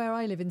even where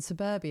I live in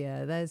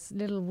suburbia, there's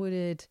little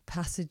wooded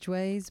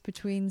passageways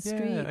between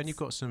streets. Yeah, and you've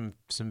got some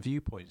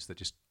viewpoints that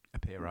just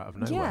appear out of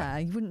nowhere. Yeah,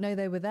 you wouldn't know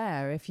they were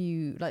there if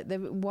you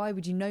why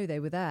would you know they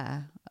were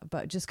there?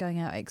 But just going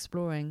out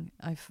exploring,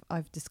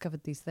 I've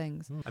discovered these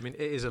things. I mean,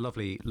 it is a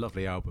lovely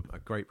album, a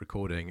great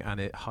recording, and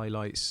it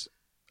highlights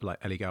like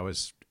Ellie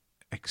Gowers'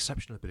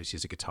 exceptional ability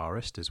as a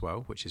guitarist as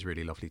well, which is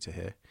really lovely to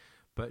hear.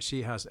 But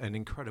she has an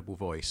incredible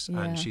voice,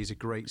 and she's a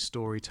great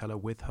storyteller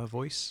with her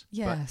voice.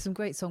 Yeah, some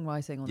great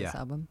songwriting on this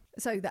album.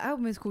 So the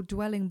album is called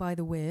Dwelling by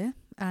the Weir,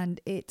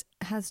 and it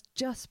has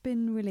just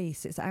been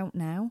released. It's out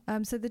now.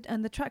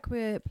 The track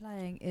we're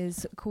playing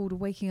is called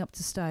Waking Up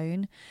to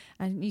Stone,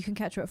 and you can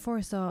catch her at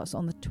Forest Arts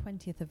on the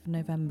 20th of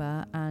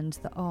November and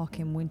the Ark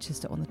in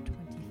Winchester on the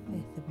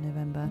 25th of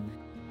November.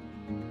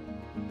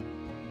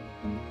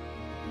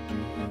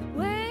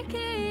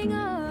 Waking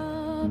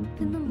up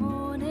in the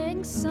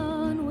morning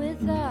sun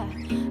with a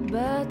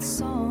bird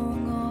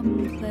song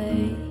on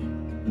play,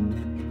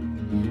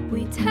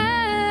 we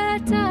tear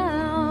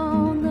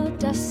down the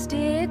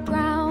dusty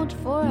ground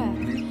for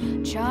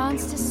a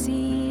chance to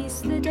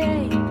seize the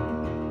day.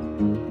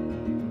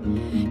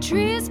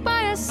 Trees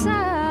by our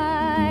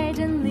side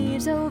and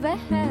leaves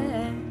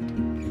overhead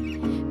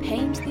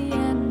paint the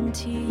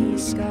empty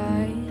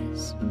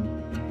skies.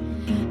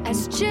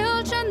 As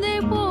children they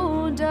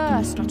warned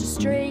us not to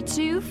stray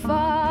too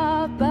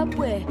far, but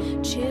we're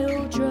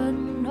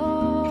children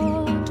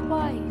not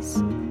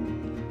wise.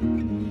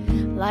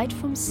 Light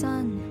from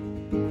sun,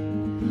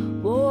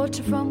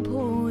 water from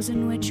pools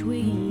in which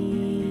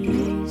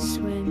we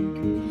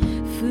swim,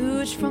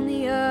 food from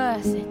the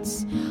earth,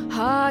 it's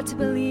hard to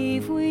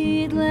believe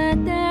we'd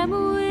let them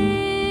win.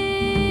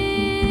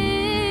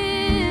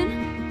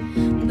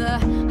 The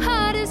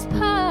hardest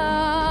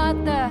part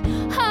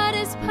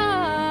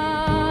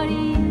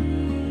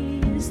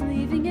is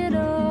leaving it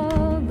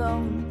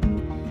alone.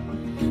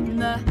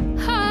 The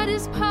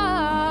hardest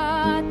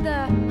part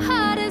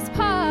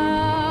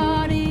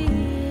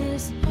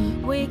is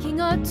waking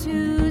up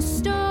to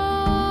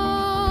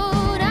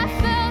stone. I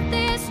felt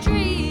these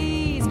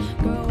trees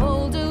grow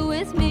older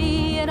with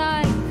me, and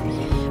I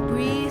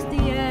breathe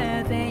the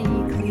air they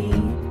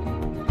clean.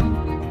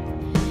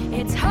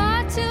 It's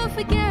hard to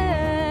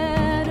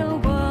forget a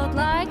world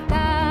like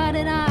that,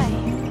 and I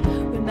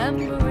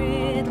remember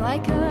it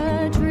like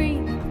a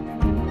dream.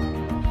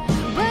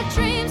 But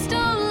dreams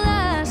don't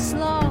last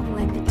long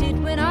like they did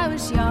when I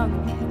was young.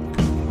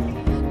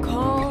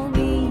 Call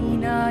me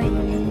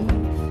naive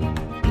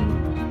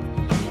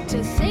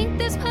to think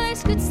this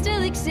place could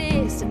still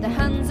exist at the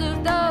hands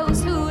of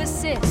those who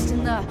assist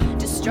in the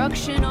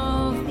destruction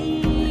of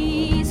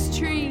these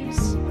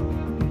trees.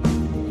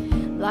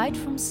 Light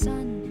from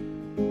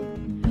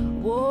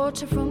sun,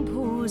 water from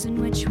pools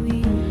in which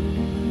we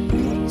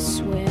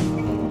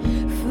swim,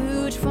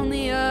 food from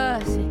the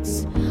earth,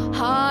 it's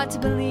hard to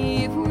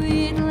believe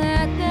we'd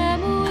let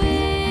them win.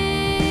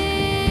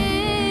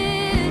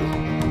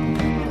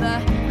 The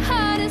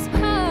hardest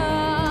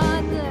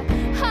part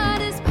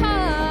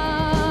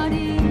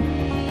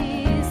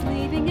is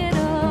leaving it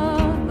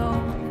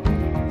alone.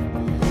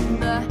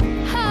 The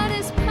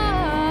hardest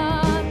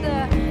part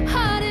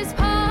is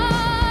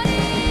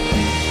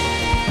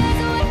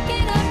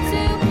waking up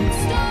to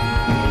stone.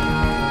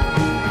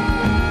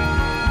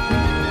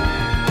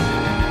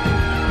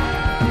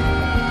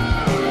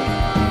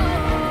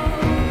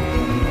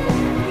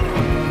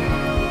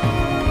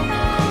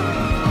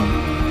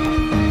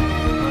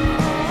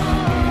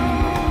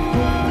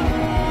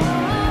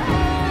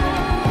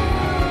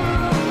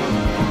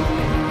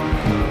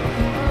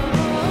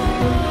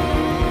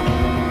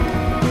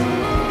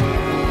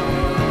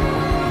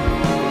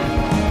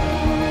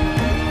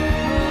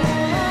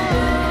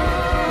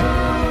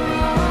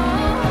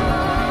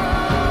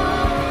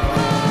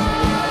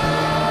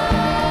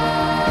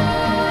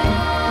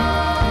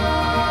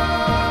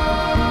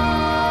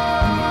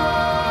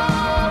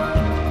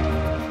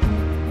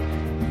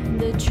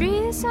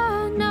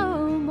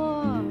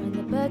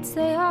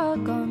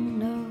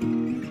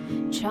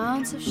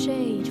 bits of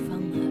shade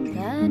from the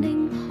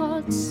burning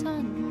hot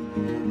sun.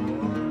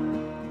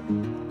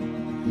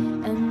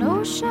 And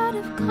no shard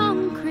of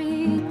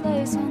concrete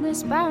lays on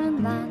this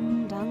barren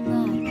land,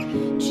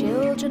 and the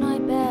children I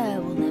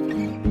bear will never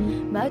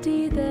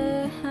muddy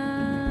their hands.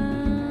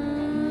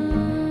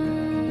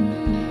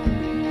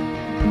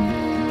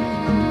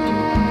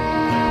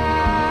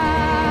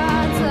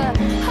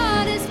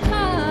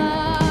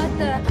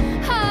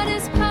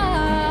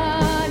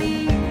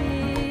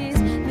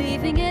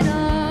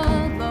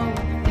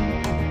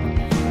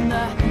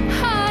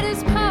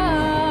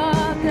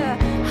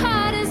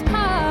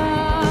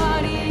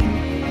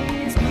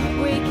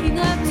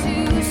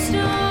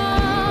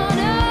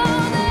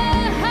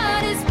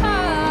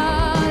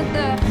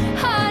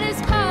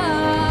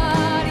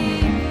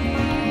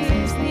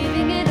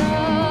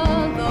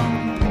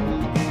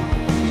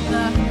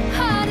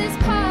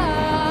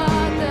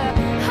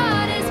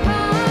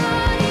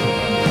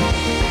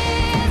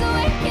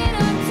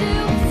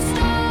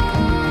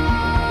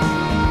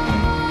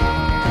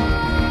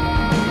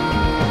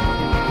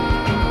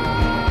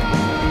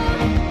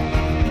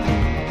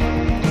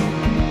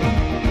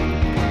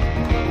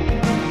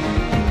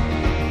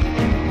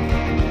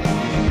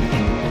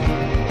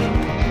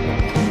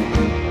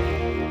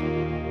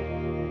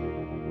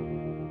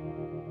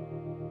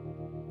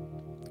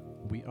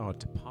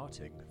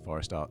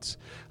 Forest Arts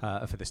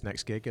for this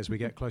next gig as we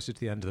get closer to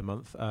the end of the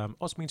month.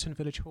 Osmington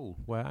Village Hall,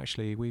 where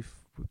actually we've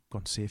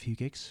gone to see a few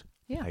gigs.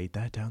 Yeah. Played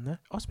there, down there.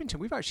 Osmington,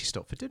 we've actually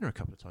stopped for dinner a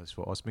couple of times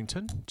for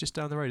Osmington, just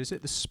down the road. Is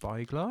it the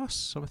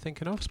Spyglass I'm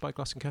thinking of?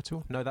 Spyglass and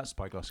Kettle? No, that's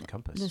Spyglass and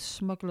Compass. The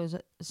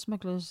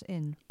Smugglers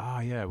Inn.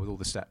 Ah, yeah, with all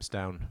the steps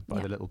down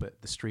by the little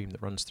bit, the stream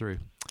that runs through.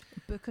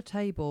 Book a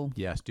table.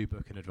 Yes, do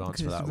book in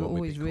advance because for that we're one.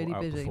 always really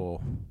busy.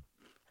 Before.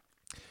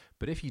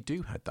 But if you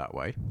do head that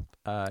way,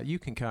 you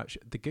can catch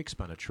the Gig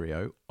Spanner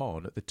Trio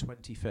on the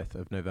 25th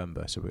of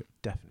November. So we're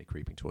definitely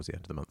creeping towards the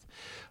end of the month.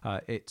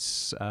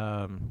 It's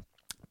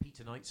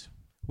Peter Knight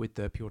with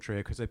the Pure Trio,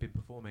 because they've been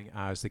performing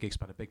as the Gig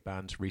Spanner Big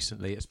Band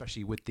recently,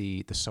 especially with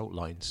the Salt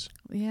Lines.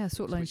 Yeah,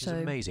 Salt Lines show. Which is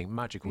an amazing,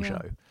 magical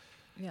show.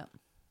 Yeah.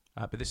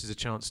 But this is a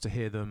chance to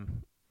hear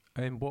them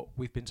in what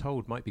we've been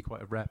told might be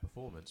quite a rare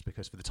performance,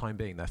 because for the time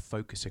being they're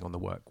focusing on the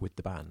work with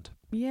the band.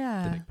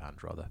 Yeah. The big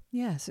band, rather.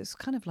 Yes, it's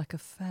kind of like a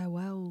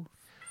farewell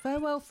for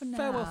now.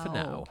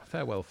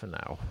 Farewell for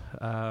now.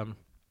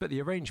 But the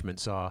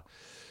arrangements are,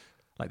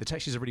 like, the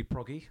textures are really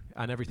proggy,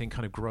 and everything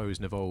kind of grows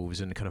and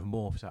evolves and kind of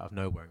morphs out of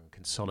nowhere and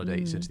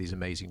consolidates into these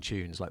amazing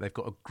tunes. Like, they've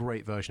got a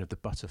great version of the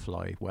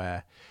Butterfly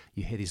where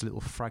you hear these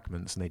little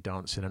fragments and they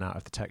dance in and out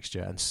of the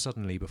texture, and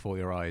suddenly before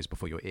your eyes,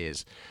 before your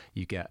ears,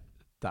 you get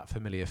that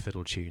familiar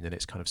fiddle tune and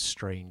its kind of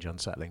strange,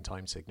 unsettling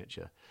time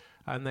signature.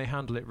 And they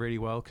handle it really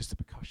well because the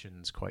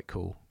percussion's quite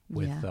cool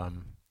with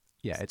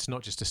it's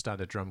not just a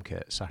standard drum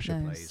kit. Sasha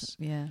plays.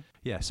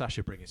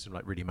 Sasha brings some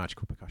like really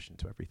magical percussion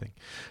to everything.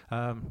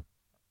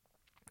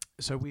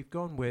 So we've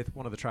gone with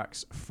one of the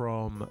tracks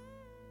from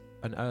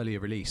an earlier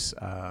release.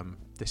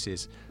 This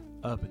is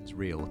Urban's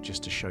Real,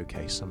 just to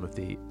showcase some of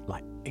the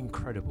like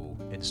incredible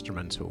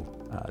instrumental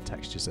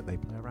textures that they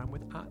play around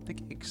with at the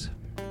gigs.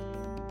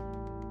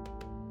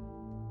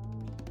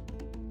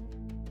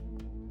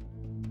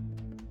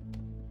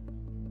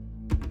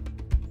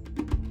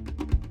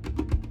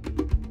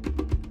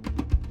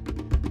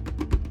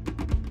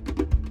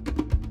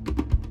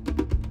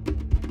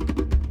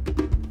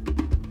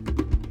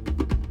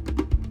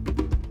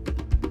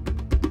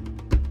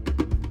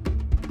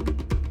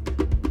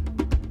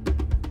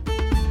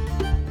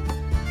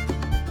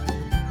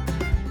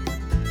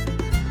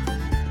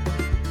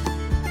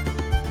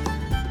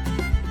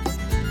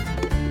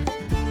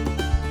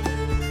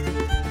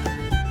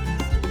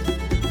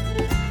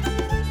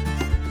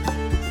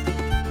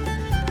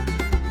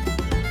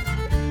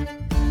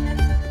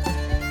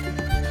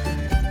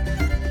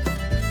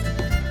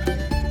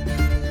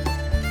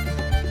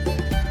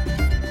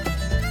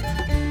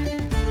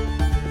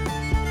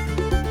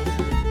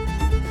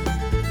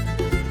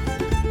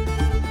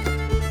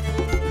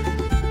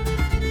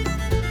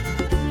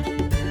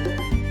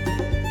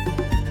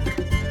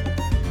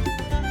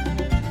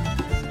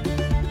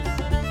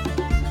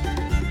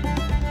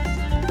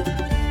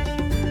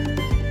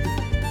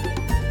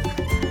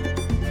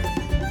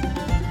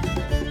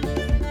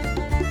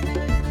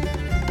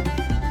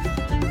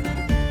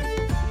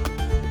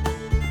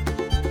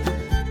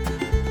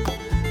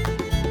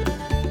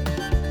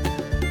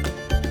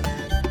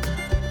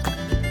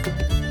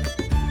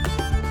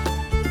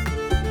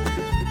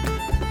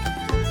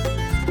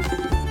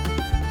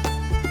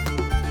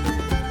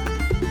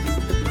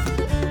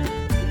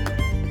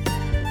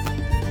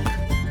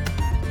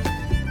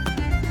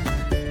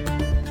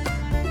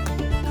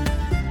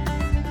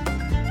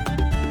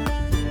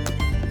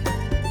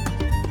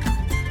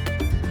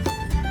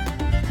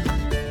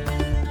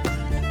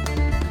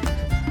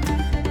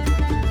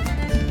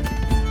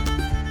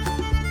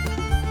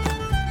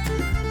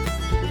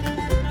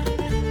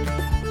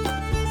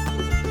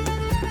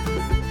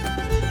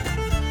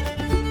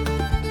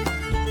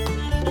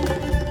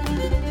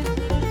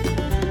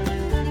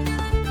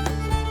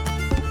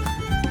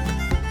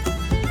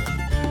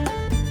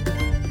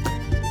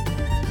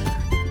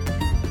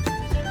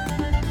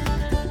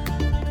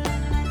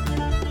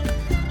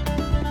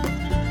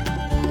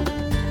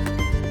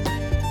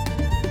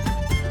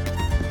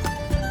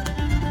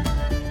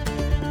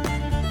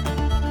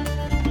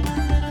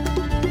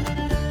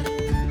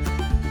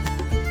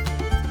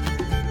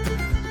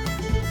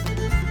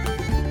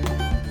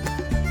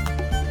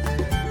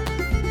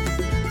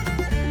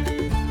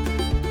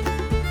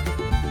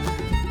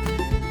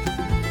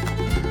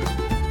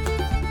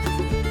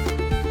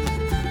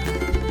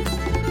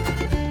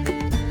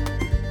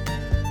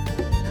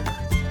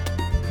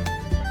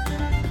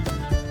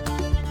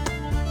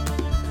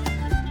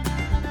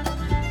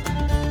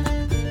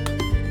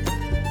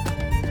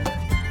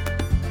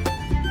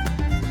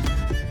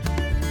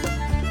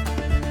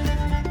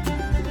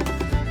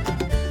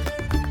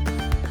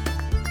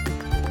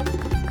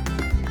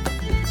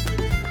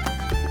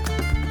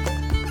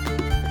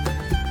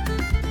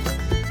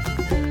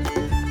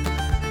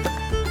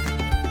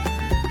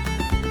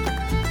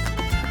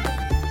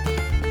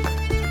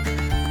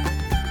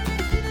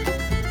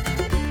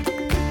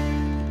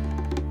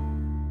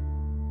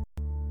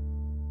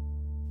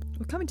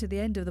 We're coming to the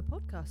end of the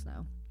podcast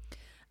now.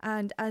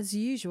 And as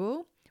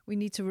usual, we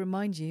need to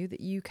remind you that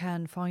you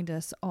can find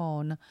us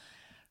on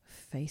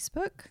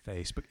Facebook,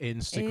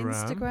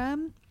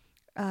 Instagram.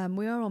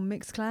 We are on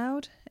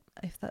Mixcloud,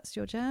 if that's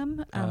your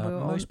jam. And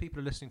most people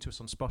are listening to us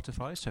on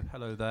Spotify, so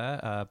hello there.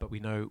 But we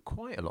know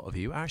quite a lot of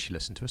you actually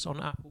listen to us on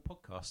Apple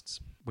Podcasts,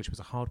 which was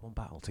a hard-won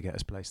battle to get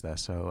us placed there.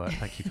 So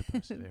thank you for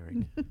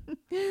persevering.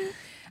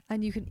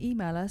 And you can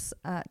email us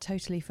at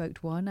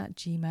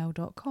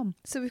totallyfolked1@gmail.com.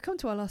 So we've come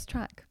to our last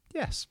track.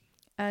 Yes.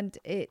 And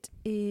it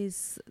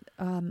is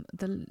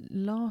the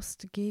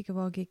last gig of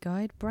our gig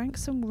guide,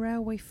 Branksome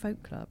Railway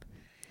Folk Club.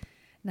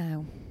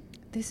 Now,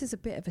 this is a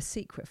bit of a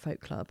secret folk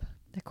club.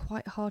 They're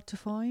quite hard to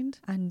find.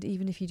 And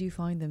even if you do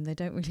find them, they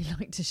don't really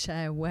like to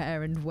share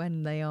where and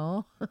when they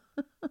are.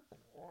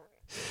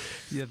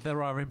 Yeah,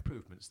 there are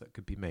improvements that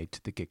could be made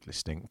to the gig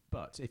listing.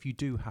 But if you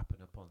do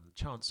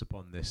chance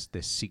upon this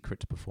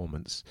secret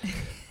performance,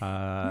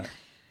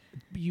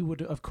 you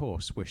would, of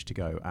course, wish to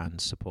go and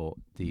support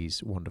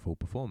these wonderful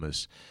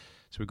performers.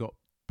 So we've got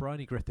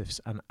Bryony Griffiths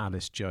and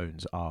Alice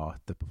Jones are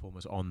the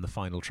performers on the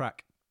final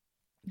track.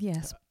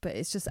 Yes, but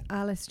it's just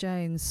Alice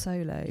Jones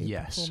solo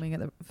performing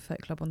at the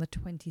Folk Club on the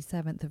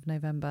 27th of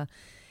November.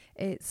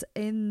 It's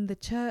in the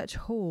church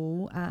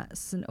hall at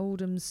St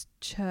Aldham's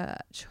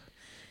Church,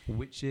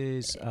 which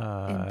is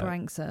in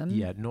Branksome.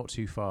 Yeah, not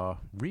too far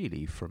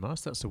really from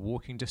us. That's a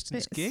walking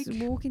distance gig.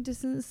 Walking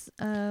distance.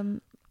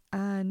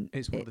 And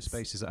it's one of the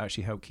spaces that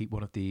actually helped keep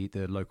one of the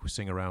local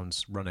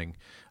sing-arounds running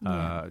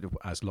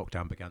as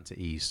lockdown began to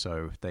ease.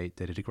 So they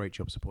did a great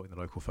job supporting the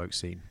local folk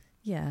scene.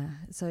 Yeah,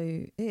 so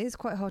it is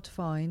quite hard to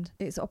find.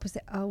 It's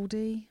opposite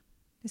Aldi.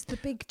 It's the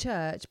big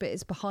church, but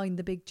it's behind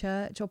the big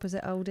church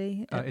opposite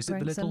Aldi. Is it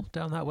the Lidl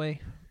down that way?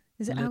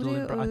 Is it Lidl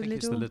Aldi or I think Lidl?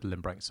 It's the Lidl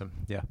in Branksome.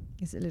 Yeah.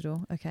 Is it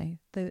Lidl? Okay.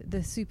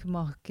 The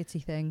supermarket-y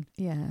thing.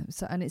 Yeah.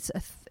 So and it's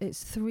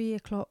 3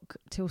 o'clock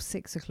till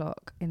 6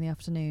 o'clock in the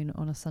afternoon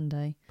on a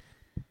Sunday.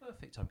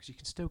 Perfect time because you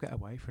can still get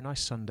away for a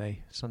nice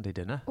Sunday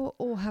dinner,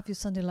 or have your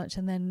Sunday lunch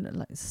and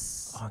then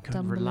kind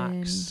of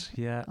relax.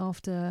 Yeah.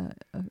 After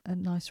a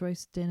nice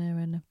roast dinner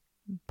and a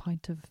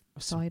pint of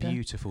cider. Some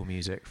beautiful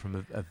music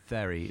from a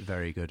very,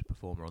 very good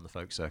performer on the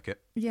folk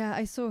circuit. Yeah,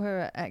 I saw her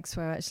at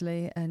Expo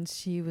actually, and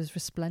she was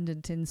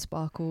resplendent in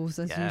sparkles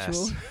as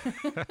usual.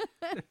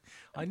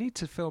 I need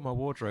to fill my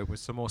wardrobe with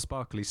some more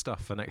sparkly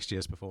stuff for next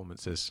year's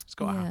performances. It's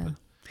got to happen.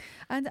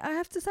 And I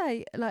have to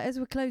say, as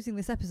we're closing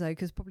this episode,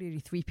 because probably only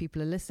 3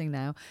 people are listening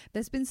now,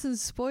 there's been some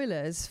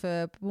spoilers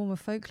for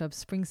Bournemouth Folk Club's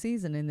spring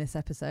season in this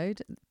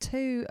episode.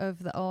 2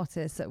 of the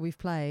artists that we've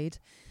played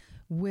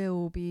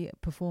will be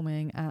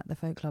performing at the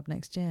Folk Club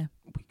next year.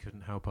 We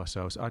couldn't help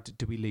ourselves.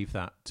 Do we leave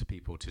that to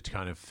people to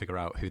kind of figure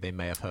out who they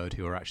may have heard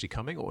who are actually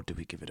coming, or do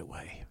we give it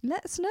away?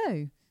 Let us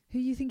know who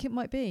you think it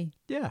might be.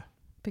 Yeah.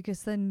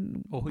 Because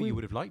then... Or who you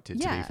would have liked it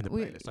to be from the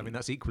playlist. I mean,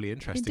 that's equally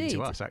interesting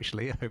to us,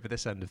 actually, over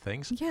this end of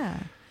things. Yeah.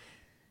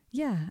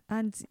 Yeah.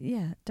 And,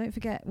 don't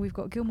forget, we've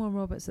got Gilmore and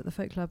Roberts at the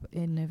Folk Club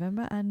in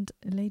November, and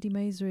Lady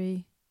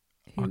Masery...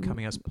 are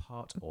coming as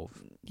part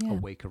of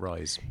Awake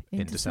Arise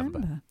in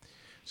December.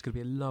 It's going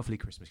to be a lovely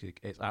Christmas gig.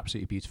 It's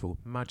absolutely beautiful,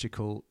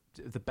 magical,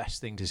 the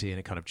best thing to see in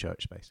a kind of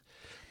church space.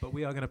 But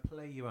we are going to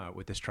play you out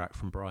with this track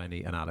from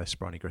Bryony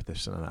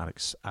Griffiths and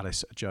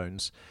Alice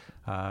Jones.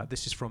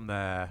 This is from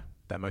their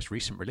most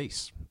recent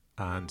release,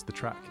 and the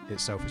track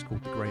itself is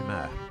called The Grey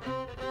Mare.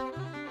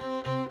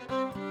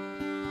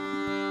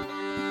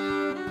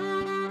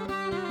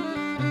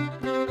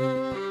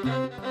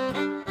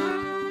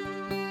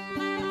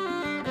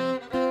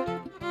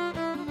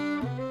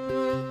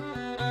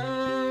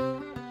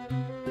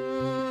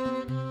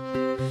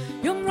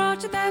 Young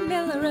Roger the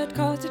miller had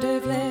courted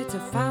of late a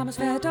farmer's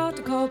fair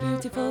daughter called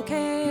Beautiful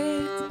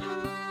Kate.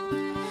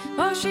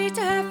 For she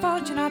to her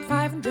fortune had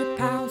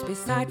 £500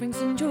 beside rings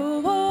and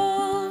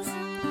jewels,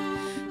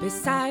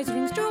 besides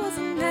rings, jewels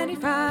and many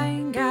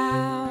fine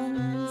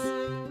gowns.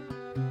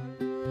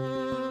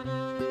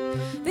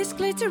 This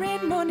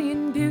glittering money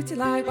and beauty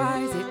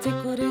likewise, it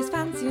tickled his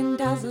fancy and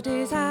dazzled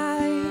his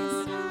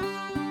eyes,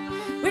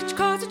 which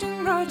caused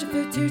young Roger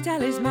for to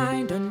tell his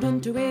mind, and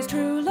unto his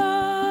true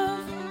love,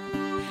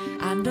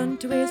 and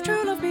unto his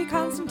true love be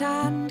constant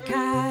and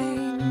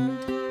kind.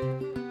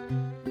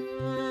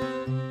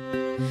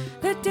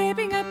 The day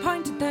being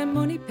appointed, the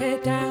money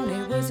paid down,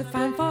 it was a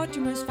fine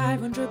fortune, was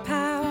 £500.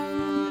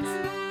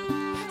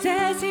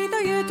 Says he, though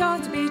your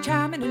daughter be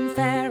charming and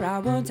fair, I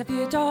won't have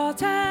your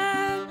daughter,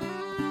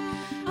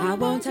 I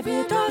won't have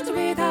your daughter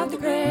without the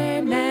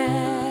grey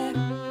mare.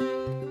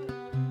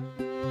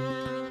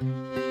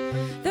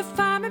 The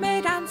farmer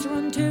made answer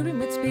unto him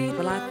with speed,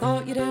 well, I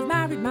thought you'd have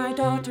married my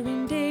daughter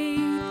indeed.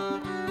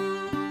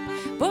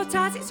 But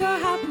as it so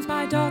happens,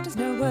 my daughter's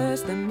no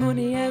worse, the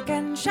money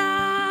again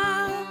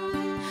shall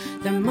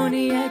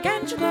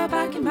go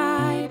back in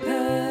my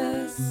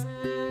purse.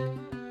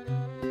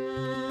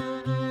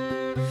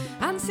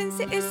 And since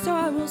it is so,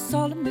 I will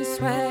solemnly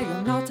swear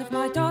you'll not have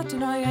my daughter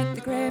nor yet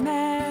the grey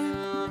mare.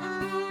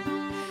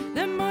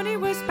 The money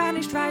was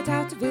banished right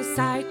out of his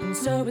sight, and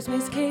so was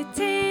Miss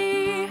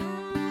Kitty,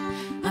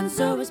 and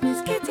so was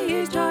Miss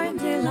Kitty's joy and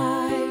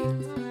delight.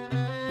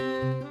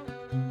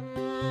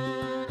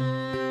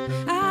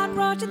 And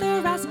Roger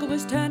the rascal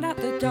was turned out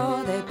the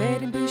door. They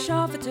bade him be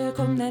sure for to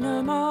come there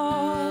no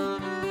more,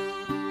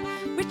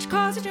 which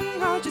caused young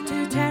Roger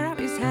to tear out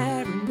his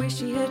hair and wish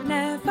he had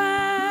never,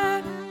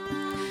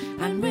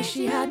 and wish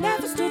he had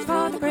never stood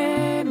for the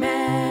grey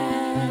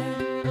mare.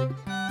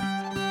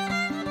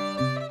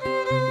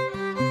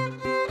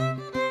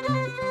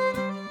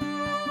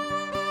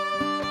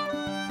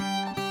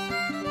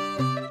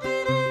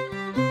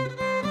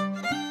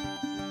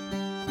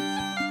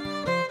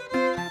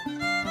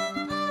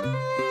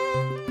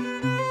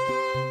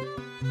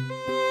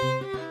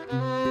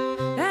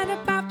 Then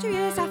about 2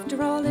 years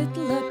after all,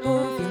 little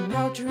above, young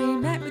Roger he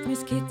met with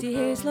Miss Kitty,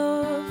 his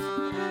love.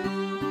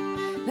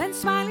 Then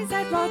smiling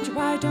said Roger,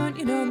 why don't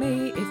you know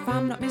me, if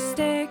I'm not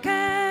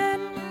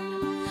mistaken?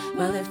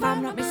 Well, if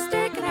I'm not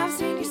mistaken, I've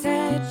seen you,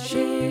 said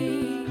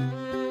she.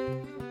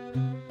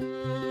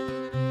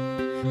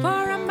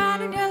 For a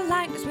man in your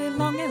likeness with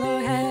long yellow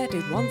hair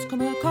did once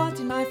come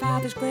a-courting my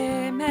father's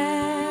grey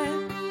mare.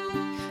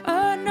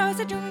 Oh no,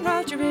 said young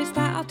Roger, it's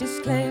that I'll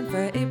disclaim,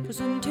 for it was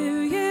unto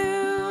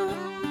you,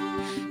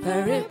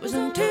 for it was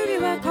unto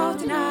you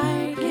a-courting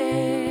I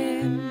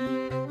came.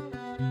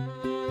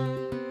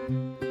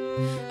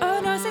 Oh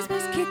no, says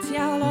Miss Kitty,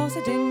 I'll also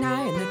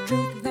deny, and the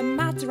truth of the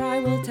matter I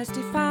will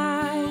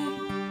testify.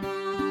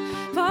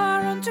 For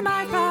unto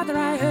my father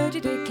I heard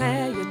you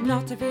declare you'd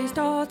not have his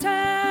daughter,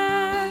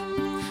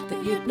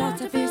 that you'd not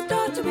have his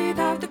daughter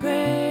without the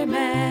grey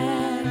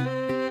mare.